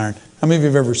branding iron. How many of you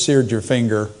have ever seared your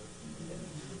finger?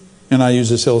 And I use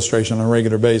this illustration on a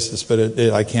regular basis, but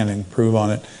I can't improve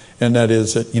on it. And that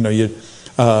is that,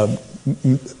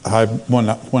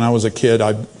 when I was a kid,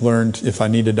 I learned if I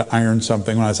needed to iron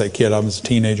something. When I say kid, I was a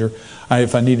teenager.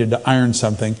 If I needed to iron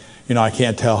something, I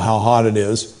can't tell how hot it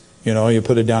is. You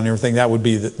put it down and everything. That would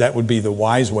be the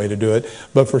wise way to do it.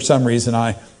 But for some reason,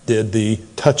 I did the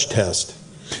touch test.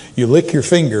 You lick your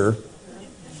finger,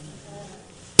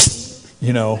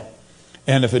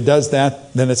 and if it does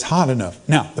that, then it's hot enough.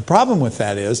 Now, the problem with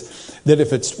that is that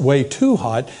if it's way too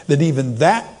hot, that even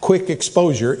that quick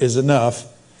exposure is enough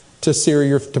to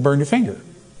burn your finger.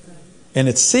 And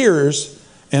it sears,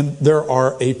 and there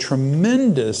are a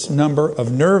tremendous number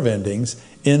of nerve endings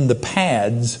in the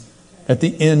pads at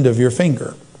the end of your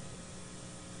finger.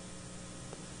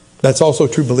 That's also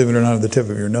true, believe it or not, of the tip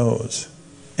of your nose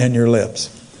and your lips.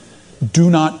 Do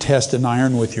not test an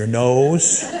iron with your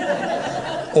nose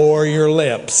or your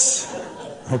lips.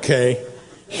 Okay?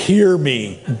 Hear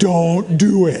me. Don't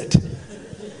do it.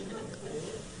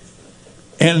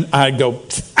 And I'd go,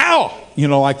 ow!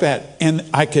 Like that. And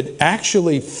I could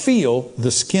actually feel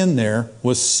the skin there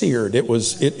was seared.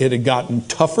 It had gotten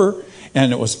tougher,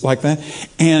 and it was like that.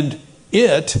 And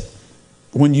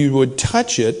when you would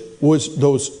touch it, was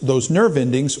those nerve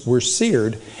endings were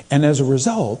seared, and as a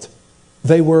result,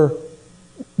 I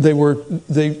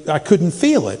couldn't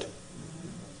feel it.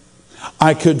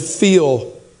 I could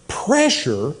feel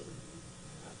pressure,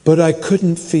 but I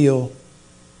couldn't feel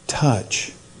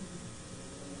touch.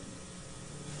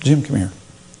 Jim, come here.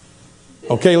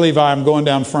 Okay, Levi, I'm going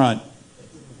down front.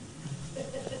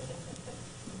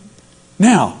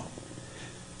 Now,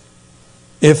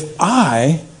 if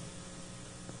I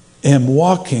am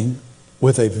walking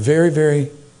with a very, very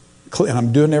clear, and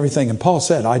I'm doing everything, and Paul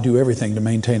said, I do everything to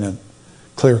maintain a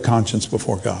clear conscience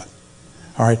before God.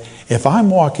 All right? If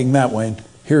I'm walking that way, and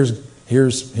here's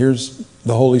the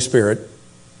Holy Spirit.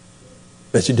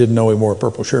 Bet you didn't know he wore a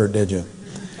purple shirt, did you?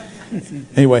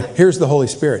 Anyway, here's the Holy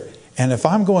Spirit. And if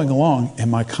I'm going along and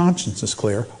my conscience is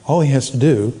clear, all he has to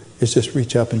do is just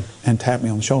reach up and tap me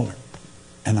on the shoulder.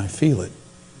 And I feel it.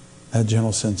 That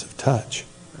gentle sense of touch.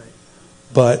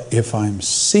 But if I'm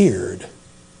seared,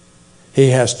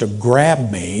 he has to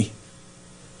grab me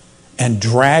and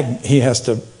drag. He has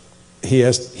to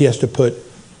put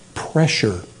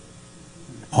pressure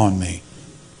on me.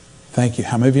 Thank you.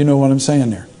 How many of you know what I'm saying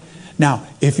there? Now,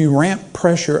 if you ramp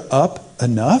pressure up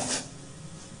enough,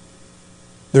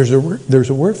 there's a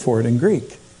word for it in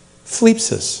Greek,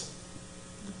 phlepsis,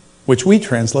 which we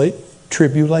translate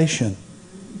tribulation.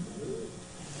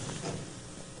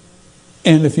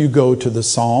 And if you go to the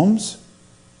Psalms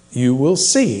you will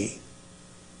see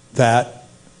that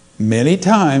many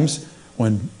times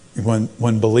when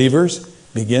believers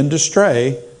begin to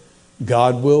stray,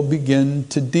 God will begin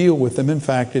to deal with them. In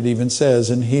fact, it even says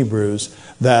in Hebrews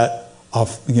that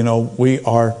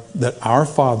that our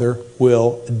Father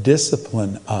will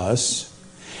discipline us.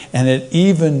 And it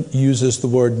even uses the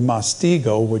word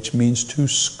mastigo, which means to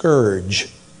scourge.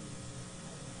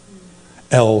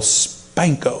 El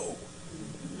spanko.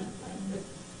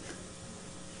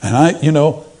 And I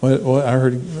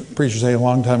heard a preacher say a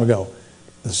long time ago,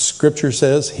 the scripture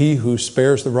says, he who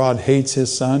spares the rod hates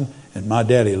his son, and my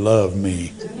daddy loved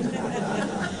me.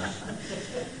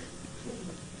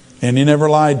 And he never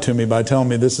lied to me by telling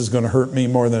me this is going to hurt me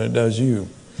more than it does you.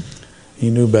 He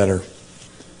knew better.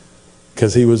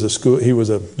 Because he was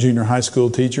a junior high school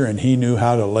teacher, and he knew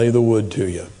how to lay the wood to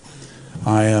you.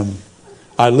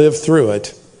 I lived through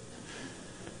it.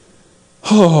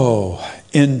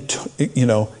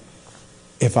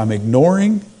 If I'm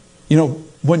ignoring,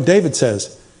 when David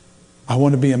says, I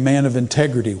want to be a man of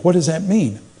integrity, what does that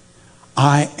mean?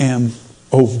 I am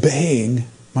obeying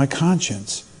my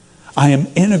conscience. I am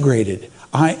integrated.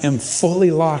 I am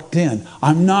fully locked in.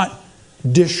 I'm not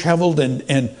disheveled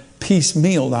and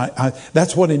piecemeal.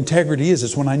 That's what integrity is.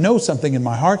 It's when I know something in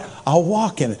my heart, I'll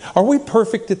walk in it. Are we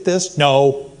perfect at this?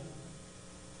 No.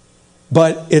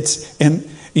 But the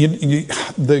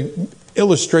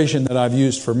illustration that I've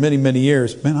used for many, many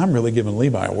years, man, I'm really giving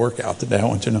Levi a workout today, I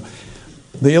want you to know.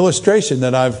 The illustration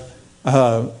that I've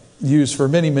used for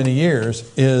many, many years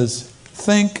is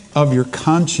think of your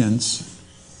conscience.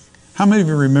 How many of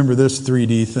you remember this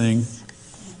 3D thing?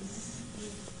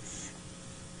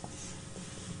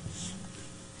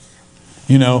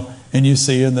 And you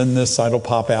see, and then this side will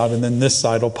pop out, and then this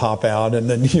side will pop out, and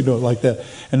then, like that,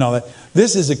 and all that.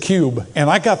 This is a cube, and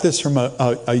I got this from I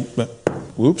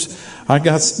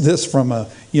got this from a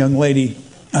young lady,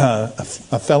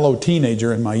 a fellow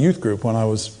teenager in my youth group when I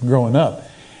was growing up.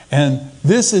 And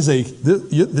this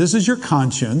is your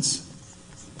conscience.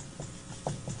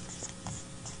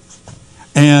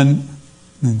 And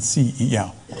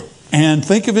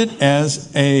think of it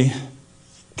as a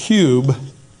cube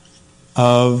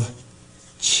of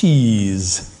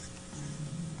cheese.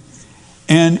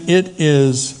 And it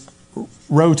is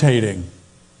rotating.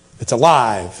 It's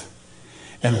alive.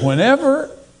 And whenever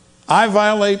I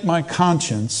violate my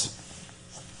conscience,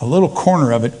 a little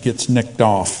corner of it gets nicked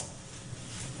off.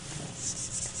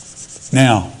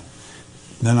 Now,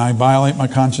 then I violate my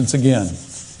conscience again.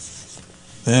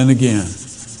 Then again.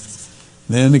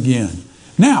 Then again.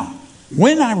 Now,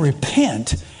 when I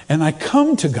repent and I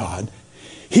come to God,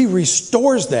 He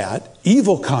restores that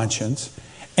evil conscience,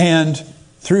 and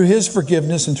through His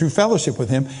forgiveness and through fellowship with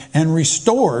Him, and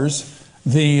restores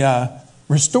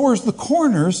the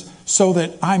corners so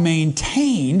that I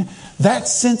maintain that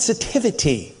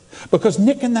sensitivity. Because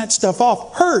nicking that stuff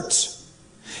off hurts.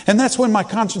 And that's when my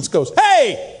conscience goes,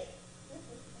 hey!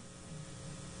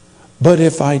 But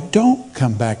if I don't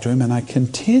come back to Him and I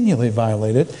continually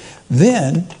violate it,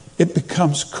 then it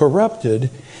becomes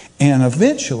corrupted, and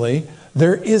eventually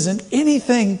there isn't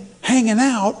anything hanging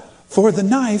out for the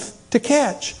knife to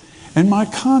catch. And my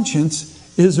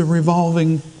conscience is a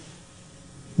revolving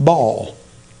ball.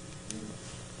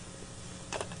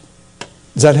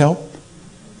 Does that help?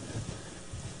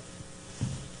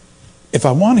 If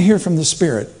I want to hear from the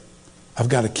Spirit, I've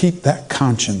got to keep that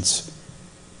conscience,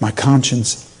 my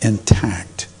conscience,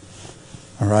 intact.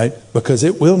 All right? Because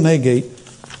it will negate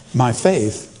my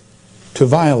faith to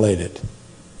violate it.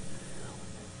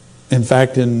 In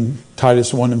fact, in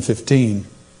Titus 1:15,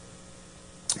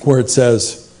 where it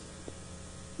says,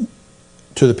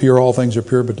 to the pure all things are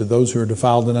pure, but to those who are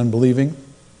defiled and unbelieving,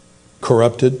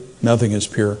 corrupted, nothing is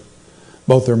pure.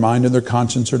 Both their mind and their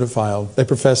conscience are defiled. They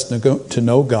profess to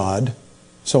know God.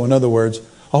 So in other words,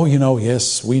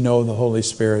 yes, we know the Holy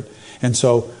Spirit. And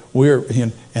so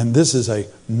and this is a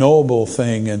noble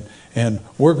thing, and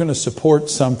we're going to support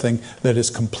something that is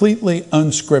completely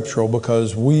unscriptural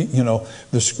because we've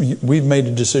made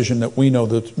a decision that we know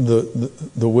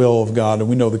the will of God and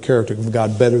we know the character of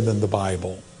God better than the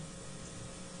Bible.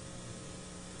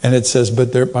 And it says,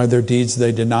 but by their deeds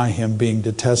they deny Him, being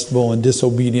detestable and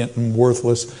disobedient and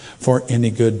worthless for any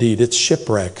good deed. It's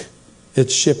shipwreck.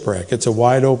 It's shipwreck. It's a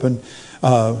wide open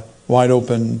door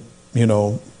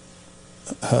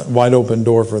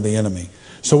for the enemy.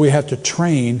 So we have to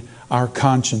train our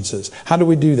consciences. How do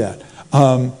we do that?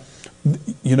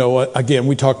 Again,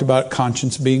 we talked about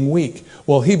conscience being weak.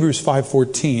 Well, Hebrews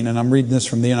 5:14, and I'm reading this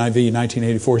from the NIV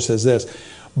 1984, says this: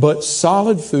 But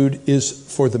solid food is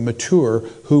for the mature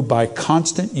who by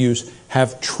constant use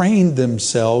have trained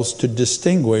themselves to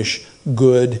distinguish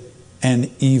good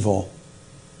and evil.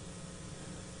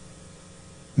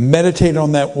 Meditate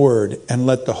on that word and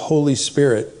let the Holy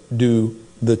Spirit do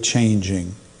the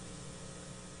changing.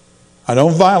 I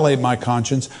don't violate my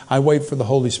conscience. I wait for the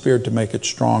Holy Spirit to make it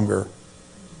stronger.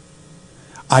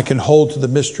 I can hold to the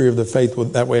mystery of the faith.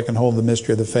 That way I can hold the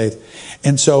mystery of the faith.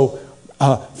 And so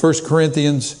 1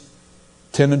 Corinthians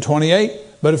 10 and 28.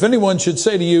 But if anyone should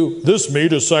say to you, this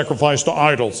meat is sacrificed to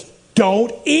idols,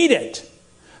 don't eat it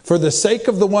for the sake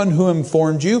of the one who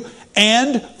informed you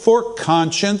and for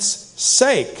conscience'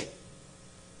 sake.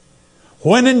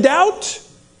 When in doubt,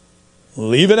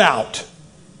 leave it out.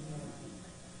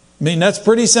 I mean, that's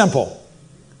pretty simple.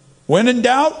 When in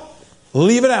doubt,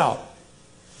 leave it out.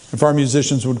 If our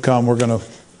musicians would come, we're going to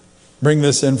bring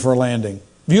this in for a landing.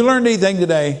 Have you learned anything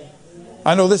today?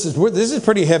 I know this is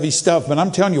pretty heavy stuff, but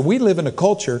I'm telling you, we live in a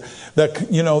culture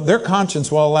that, you know, their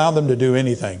conscience will allow them to do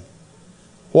anything.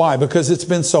 Why? Because it's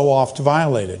been so oft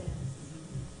violated.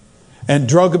 And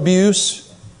drug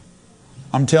abuse,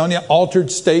 I'm telling you,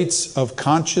 altered states of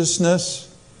consciousness.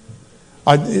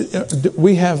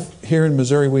 We have, here in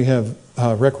Missouri, we have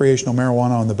recreational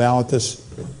marijuana on the ballot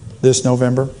this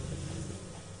November.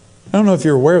 I don't know if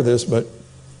you're aware of this, but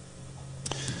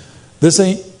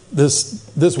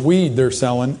this weed they're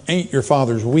selling ain't your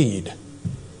father's weed.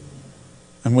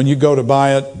 And when you go to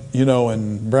buy it, you know,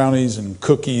 and brownies and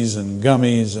cookies and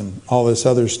gummies and all this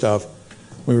other stuff,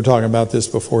 we were talking about this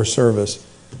before service.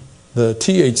 The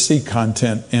THC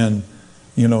content in,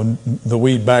 you know, the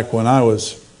weed back when I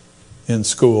was in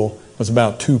school was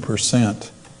about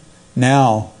 2%.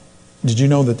 Now, did you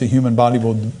know that the human body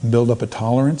will build up a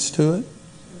tolerance to it?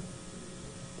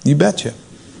 You betcha.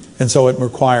 And so it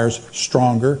requires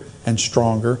stronger and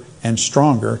stronger and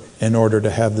stronger in order to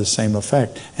have the same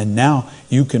effect. And now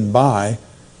you can buy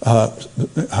the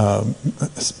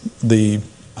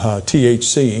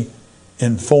THC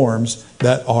in forms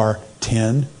that are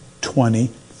 10, 20,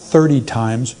 30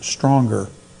 times stronger.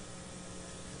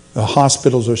 The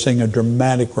hospitals are seeing a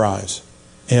dramatic rise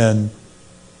in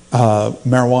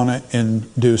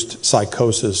marijuana-induced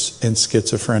psychosis and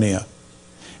schizophrenia.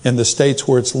 In the states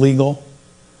where it's legal,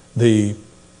 the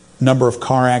number of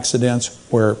car accidents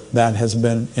where that has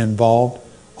been involved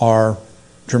are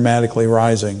dramatically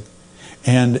rising.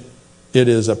 And it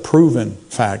is a proven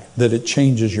fact that it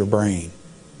changes your brain.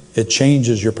 It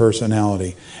changes your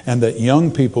personality. And that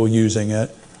young people using it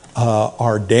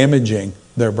are damaging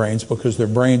their brains because their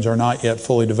brains are not yet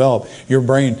fully developed. Your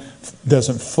brain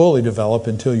doesn't fully develop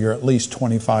until you're at least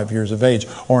 25 years of age,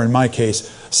 or in my case,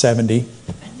 70.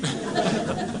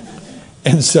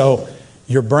 And so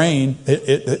your brain,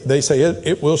 they say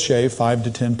it will shave 5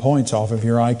 to 10 points off of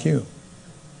your IQ.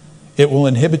 It will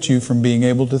inhibit you from being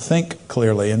able to think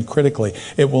clearly and critically.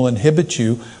 It will inhibit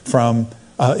you from,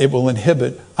 it will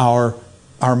inhibit our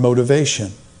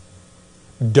motivation.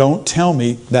 Don't tell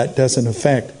me that doesn't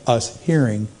affect us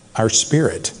hearing our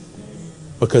spirit,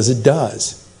 because it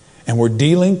does. And we're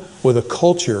dealing with a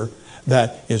culture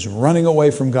that is running away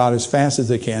from God as fast as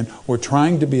they can. We're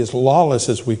trying to be as lawless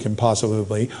as we can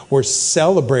possibly be. We're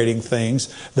celebrating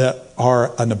things that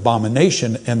are an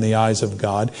abomination in the eyes of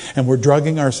God. And we're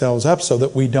drugging ourselves up so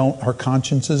that our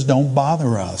consciences don't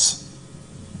bother us.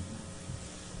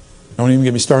 Don't even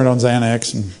get me started on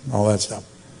Xanax and all that stuff.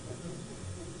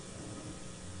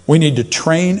 We need to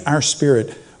train our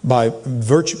spirit by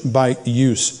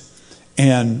use.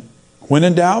 And when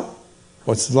in doubt,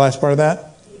 what's the last part of that?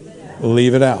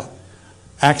 Leave it out.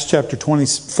 Acts chapter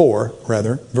 24,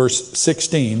 verse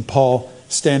 16, Paul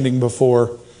standing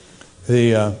before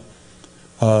the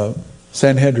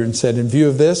Sanhedrin said, in view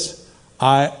of this,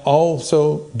 I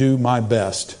also do my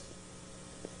best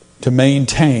to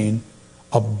maintain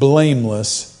a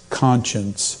blameless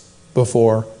conscience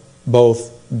before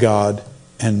both God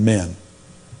and men.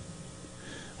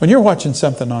 When you're watching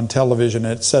something on television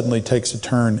and it suddenly takes a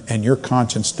turn and your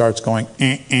conscience starts going,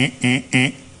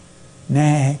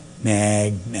 nag,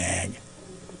 nag, nag.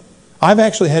 I've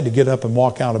actually had to get up and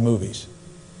walk out of movies.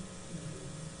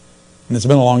 And it's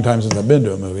been a long time since I've been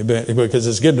to a movie, because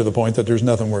it's getting to the point that there's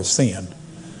nothing worth seeing.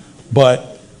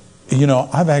 But, you know,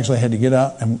 I've actually had to get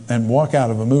out and walk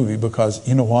out of a movie because,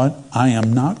 you know what? I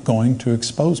am not going to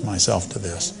expose myself to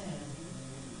this.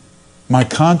 My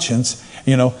conscience,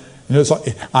 you know, it's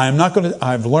like,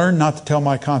 I've learned not to tell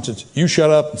my conscience, you shut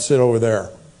up and sit over there.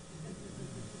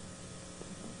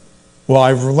 Well,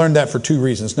 I've learned that for two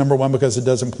reasons. Number one, because it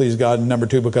doesn't please God. And number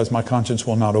two, because my conscience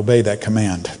will not obey that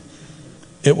command.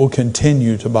 It will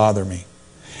continue to bother me.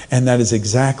 And that is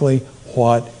exactly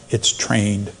what it's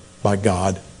trained by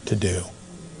God to do.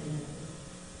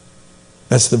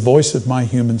 That's the voice of my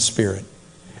human spirit,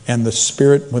 and the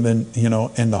Spirit within,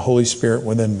 and the Holy Spirit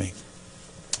within me.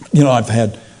 I've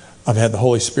had the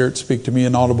Holy Spirit speak to me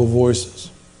in audible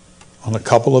voices on a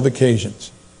couple of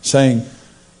occasions, saying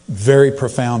very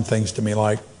profound things to me,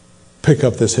 like, pick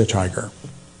up this hitchhiker,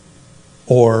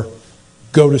 or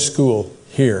go to school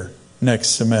here next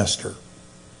semester.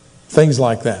 Things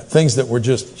like that. Things that were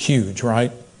just huge,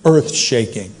 right?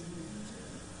 Earth-shaking.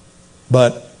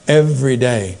 But every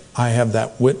day I have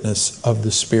that witness of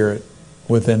the Spirit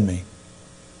within me.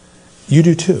 You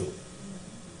do too.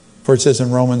 For it says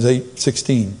in Romans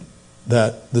 8:16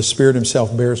 that the Spirit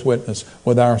Himself bears witness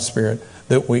with our spirit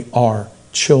that we are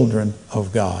children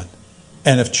of God.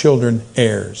 And if children,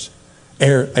 heirs.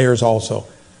 Heirs also.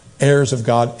 Heirs of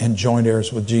God and joint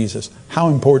heirs with Jesus. How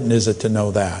important is it to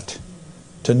know that?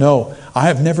 To know, I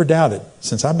have never doubted.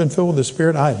 Since I've been filled with the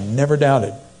Spirit, I have never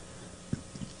doubted,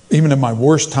 even in my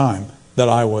worst time, that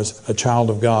I was a child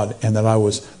of God and that I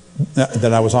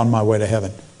was on my way to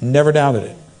heaven. Never doubted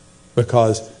it,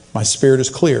 because my spirit is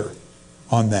clear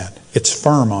on that. It's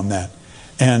firm on that.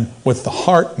 And with the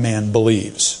heart, man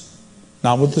believes.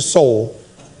 Not with the soul,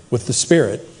 with the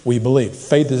Spirit, we believe.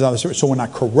 Faith is out of the Spirit. So when I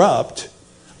corrupt,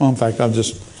 well, in fact,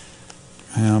 wasn't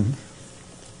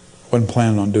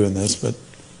planning on doing this, but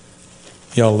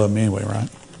y'all love me anyway, right?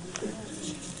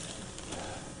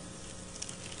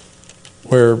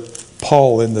 Where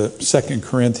Paul in the 2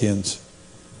 Corinthians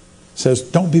says,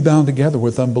 don't be bound together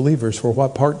with unbelievers, for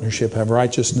what partnership have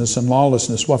righteousness and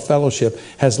lawlessness? What fellowship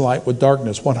has light with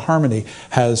darkness? What harmony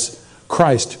has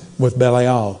Christ with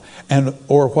Belial?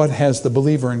 Or what has the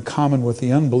believer in common with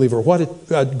the unbeliever? What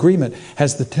agreement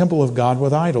has the temple of God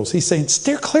with idols? He's saying,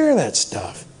 steer clear of that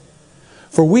stuff.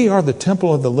 For we are the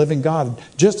temple of the living God,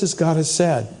 just as God has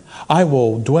said, I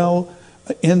will dwell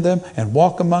in them and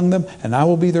walk among them, and I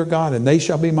will be their God, and they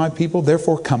shall be my people.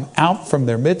 Therefore come out from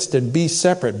their midst and be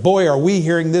separate. Boy, are we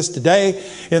hearing this today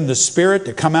in the Spirit,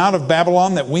 to come out of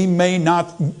Babylon that we may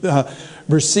not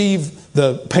receive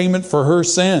the payment for her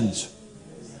sins.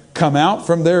 Come out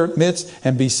from their midst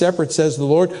and be separate, says the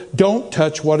Lord. Don't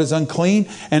touch what is unclean,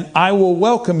 and I will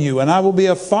welcome you, and I will be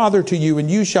a father to you,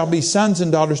 and you shall be sons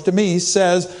and daughters to me,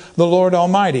 says the Lord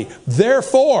Almighty.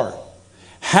 Therefore,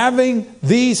 having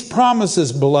these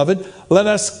promises, beloved, let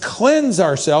us cleanse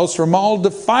ourselves from all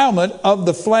defilement of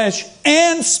the flesh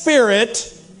and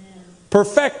spirit,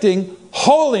 perfecting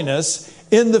holiness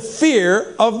in the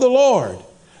fear of the Lord.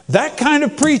 That kind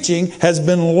of preaching has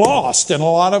been lost in a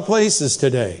lot of places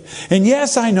today. And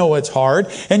yes, I know it's hard.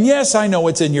 And yes, I know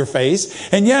it's in your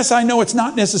face. And yes, I know it's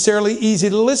not necessarily easy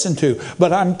to listen to.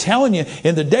 But I'm telling you,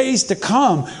 in the days to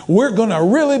come, we're going to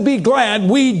really be glad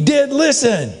we did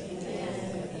listen.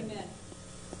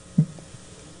 Amen.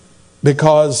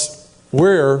 Because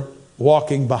we're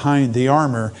walking behind the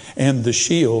armor and the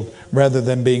shield rather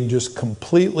than being just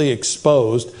completely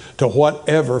exposed to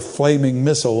whatever flaming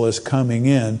missile is coming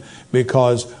in,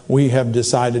 because we have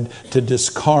decided to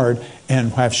discard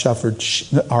and have suffered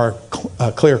our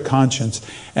clear conscience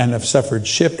and have suffered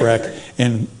shipwreck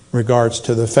in regards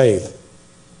to the faith.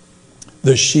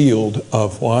 The shield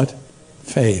of what?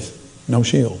 Faith. No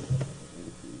shield.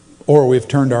 Or we've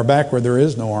turned our back where there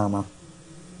is no armor.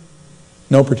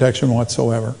 No protection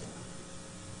whatsoever.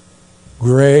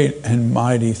 Great and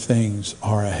mighty things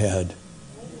are ahead.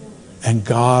 And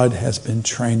God has been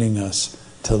training us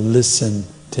to listen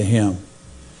to Him.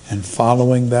 And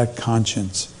following that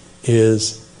conscience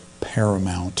is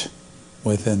paramount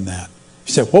within that.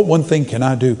 You say, what one thing can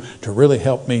I do to really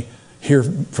help me hear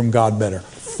from God better?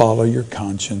 Follow your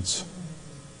conscience.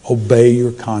 Obey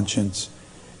your conscience.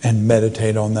 And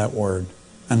meditate on that word.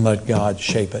 And let God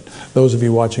shape it. Those of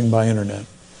you watching by internet,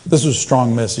 this was a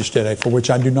strong message today, for which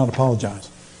I do not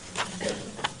apologize.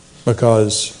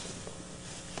 Because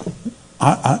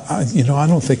I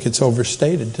don't think it's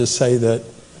overstated to say that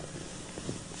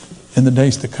in the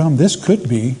days to come, this could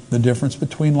be the difference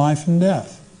between life and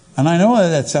death. And I know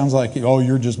that sounds like, oh,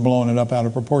 you're just blowing it up out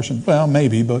of proportion. Well,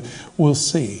 maybe, but we'll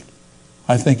see.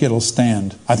 I think it'll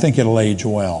stand. I think it'll age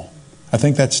well. I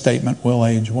think that statement will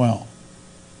age well.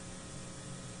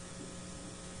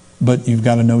 But you've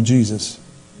got to know Jesus.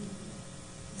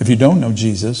 If you don't know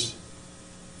Jesus,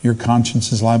 your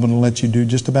conscience is liable to let you do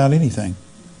just about anything.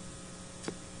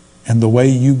 And the way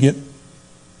you get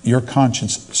your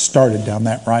conscience started down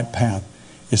that right path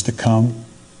is to come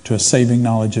to a saving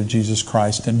knowledge of Jesus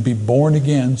Christ and be born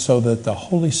again, so that the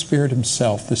Holy Spirit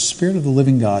Himself, the Spirit of the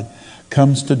living God,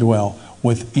 comes to dwell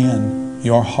within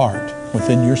your heart,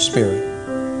 within your spirit.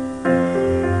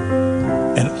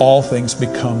 And all things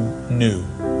become new.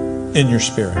 in your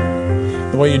spirit.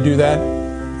 The way you do that,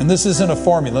 and this isn't a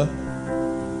formula,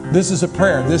 this is a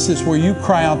prayer. This is where you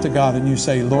cry out to God and you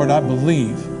say, Lord, I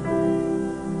believe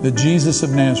that Jesus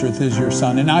of Nazareth is your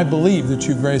Son, and I believe that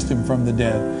you've raised him from the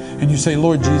dead. And you say,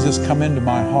 Lord Jesus, come into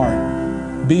my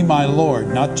heart. Be my Lord,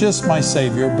 not just my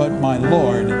Savior, but my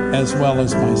Lord as well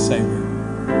as my Savior.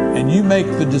 And you make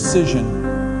the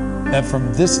decision that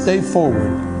from this day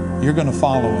forward, you're going to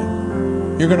follow him.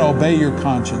 You're going to obey your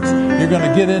conscience. You're going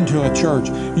to get into a church.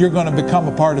 You're going to become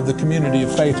a part of the community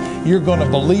of faith. You're going to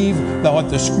believe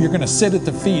that you're going to sit at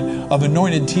the feet of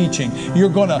anointed teaching. You're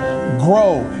going to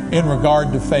grow in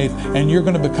regard to faith, and you're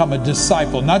going to become a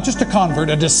disciple, not just a convert,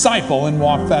 a disciple, and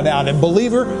walk that out. And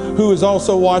believer who is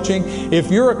also watching, if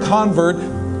you're a convert,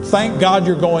 thank God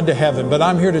you're going to heaven. But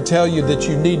I'm here to tell you that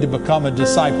you need to become a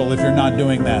disciple if you're not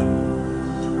doing that,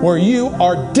 where you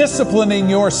are disciplining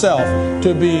yourself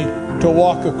to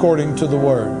walk according to the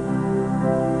Word.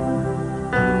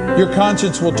 Your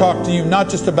conscience will talk to you not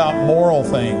just about moral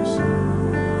things.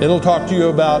 It'll talk to you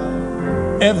about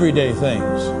everyday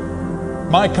things.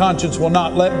 My conscience will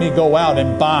not let me go out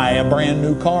and buy a brand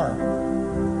new car.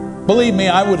 Believe me,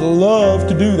 I would love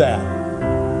to do that.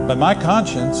 But my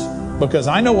conscience, because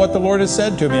I know what the Lord has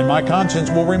said to me, and my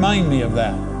conscience will remind me of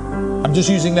that. I'm just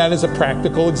using that as a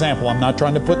practical example. I'm not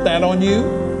trying to put that on you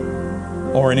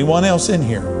or anyone else in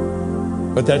here.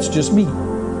 But that's just me.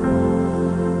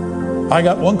 I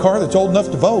got one car that's old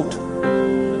enough to vote,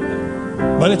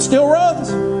 but it still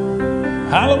runs.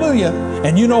 Hallelujah.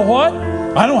 And you know what?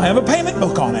 I don't have a payment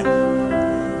book on it.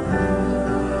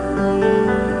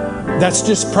 That's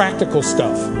just practical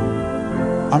stuff.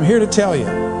 I'm here to tell you.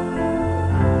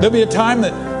 There'll be a time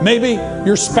that maybe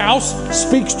your spouse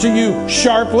speaks to you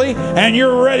sharply and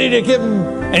you're ready to give them,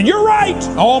 and you're right.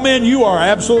 Oh man, you are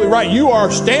absolutely right. You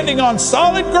are standing on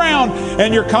solid ground,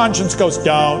 and your conscience goes,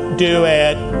 don't do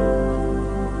it.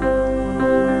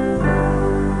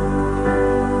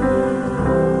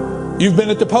 You've been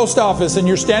at the post office and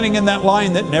you're standing in that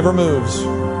line that never moves.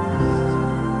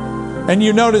 And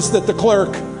you notice that the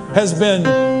clerk has been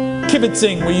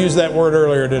kibitzing, we used that word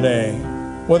earlier today,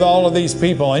 with all of these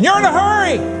people, and you're in a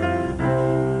hurry.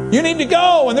 You need to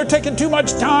go, and they're taking too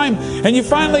much time, and you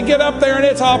finally get up there, and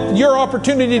it's your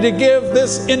opportunity to give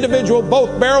this individual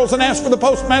both barrels and ask for the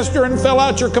postmaster and fill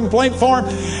out your complaint form.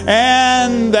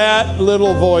 And that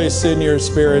little voice in your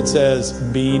spirit says,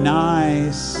 be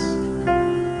nice,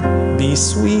 be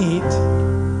sweet.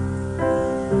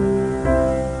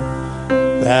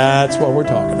 That's what we're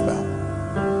talking about.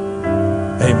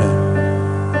 Amen.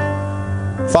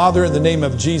 Father, in the name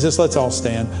of Jesus, let's all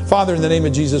stand. Father, in the name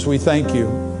of Jesus, we thank you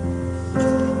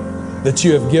that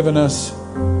you have given us,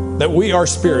 that we are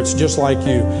spirits just like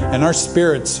you, and our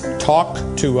spirits talk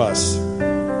to us.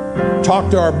 Talk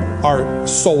to our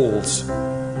souls.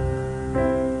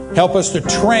 Help us to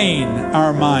train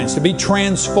our minds, to be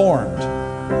transformed,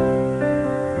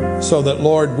 so that,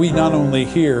 Lord, we not only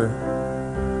hear,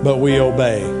 but we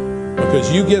obey.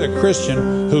 Because you get a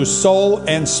Christian whose soul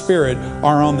and spirit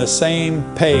are on the same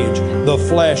page. The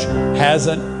flesh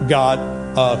hasn't got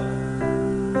a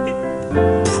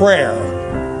prayer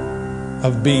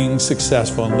of being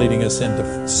successful and leading us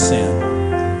into sin.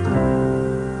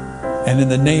 And in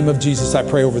the name of Jesus, I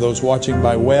pray over those watching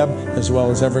by web as well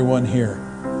as everyone here,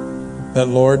 that,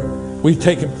 Lord, we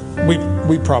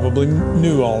probably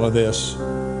knew all of this,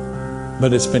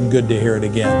 but it's been good to hear it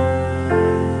again.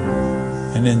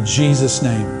 And in Jesus'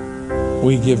 name,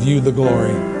 we give you the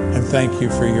glory and thank you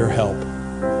for your help.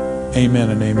 Amen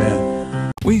and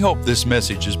amen. We hope this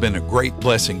message has been a great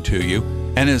blessing to you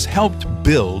and has helped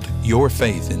build your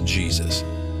faith in Jesus.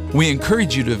 We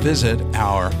encourage you to visit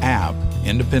our app,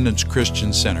 Independence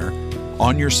Christian Center,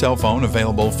 on your cell phone,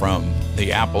 available from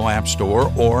the Apple App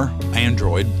Store or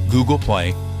Android, Google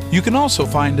Play. You can also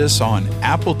find us on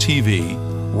Apple TV,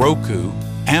 Roku,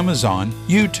 Amazon,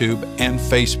 YouTube, and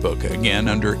Facebook, again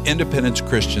under Independence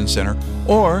Christian Center,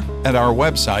 or at our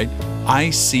website,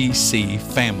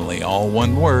 iccfamily, all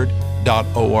one word,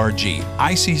 .org,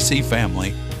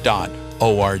 iccfamily.org.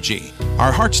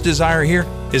 Our heart's desire here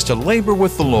is to labor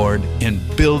with the Lord in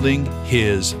building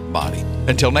His body.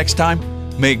 Until next time,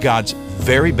 may God's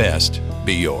very best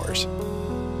be yours.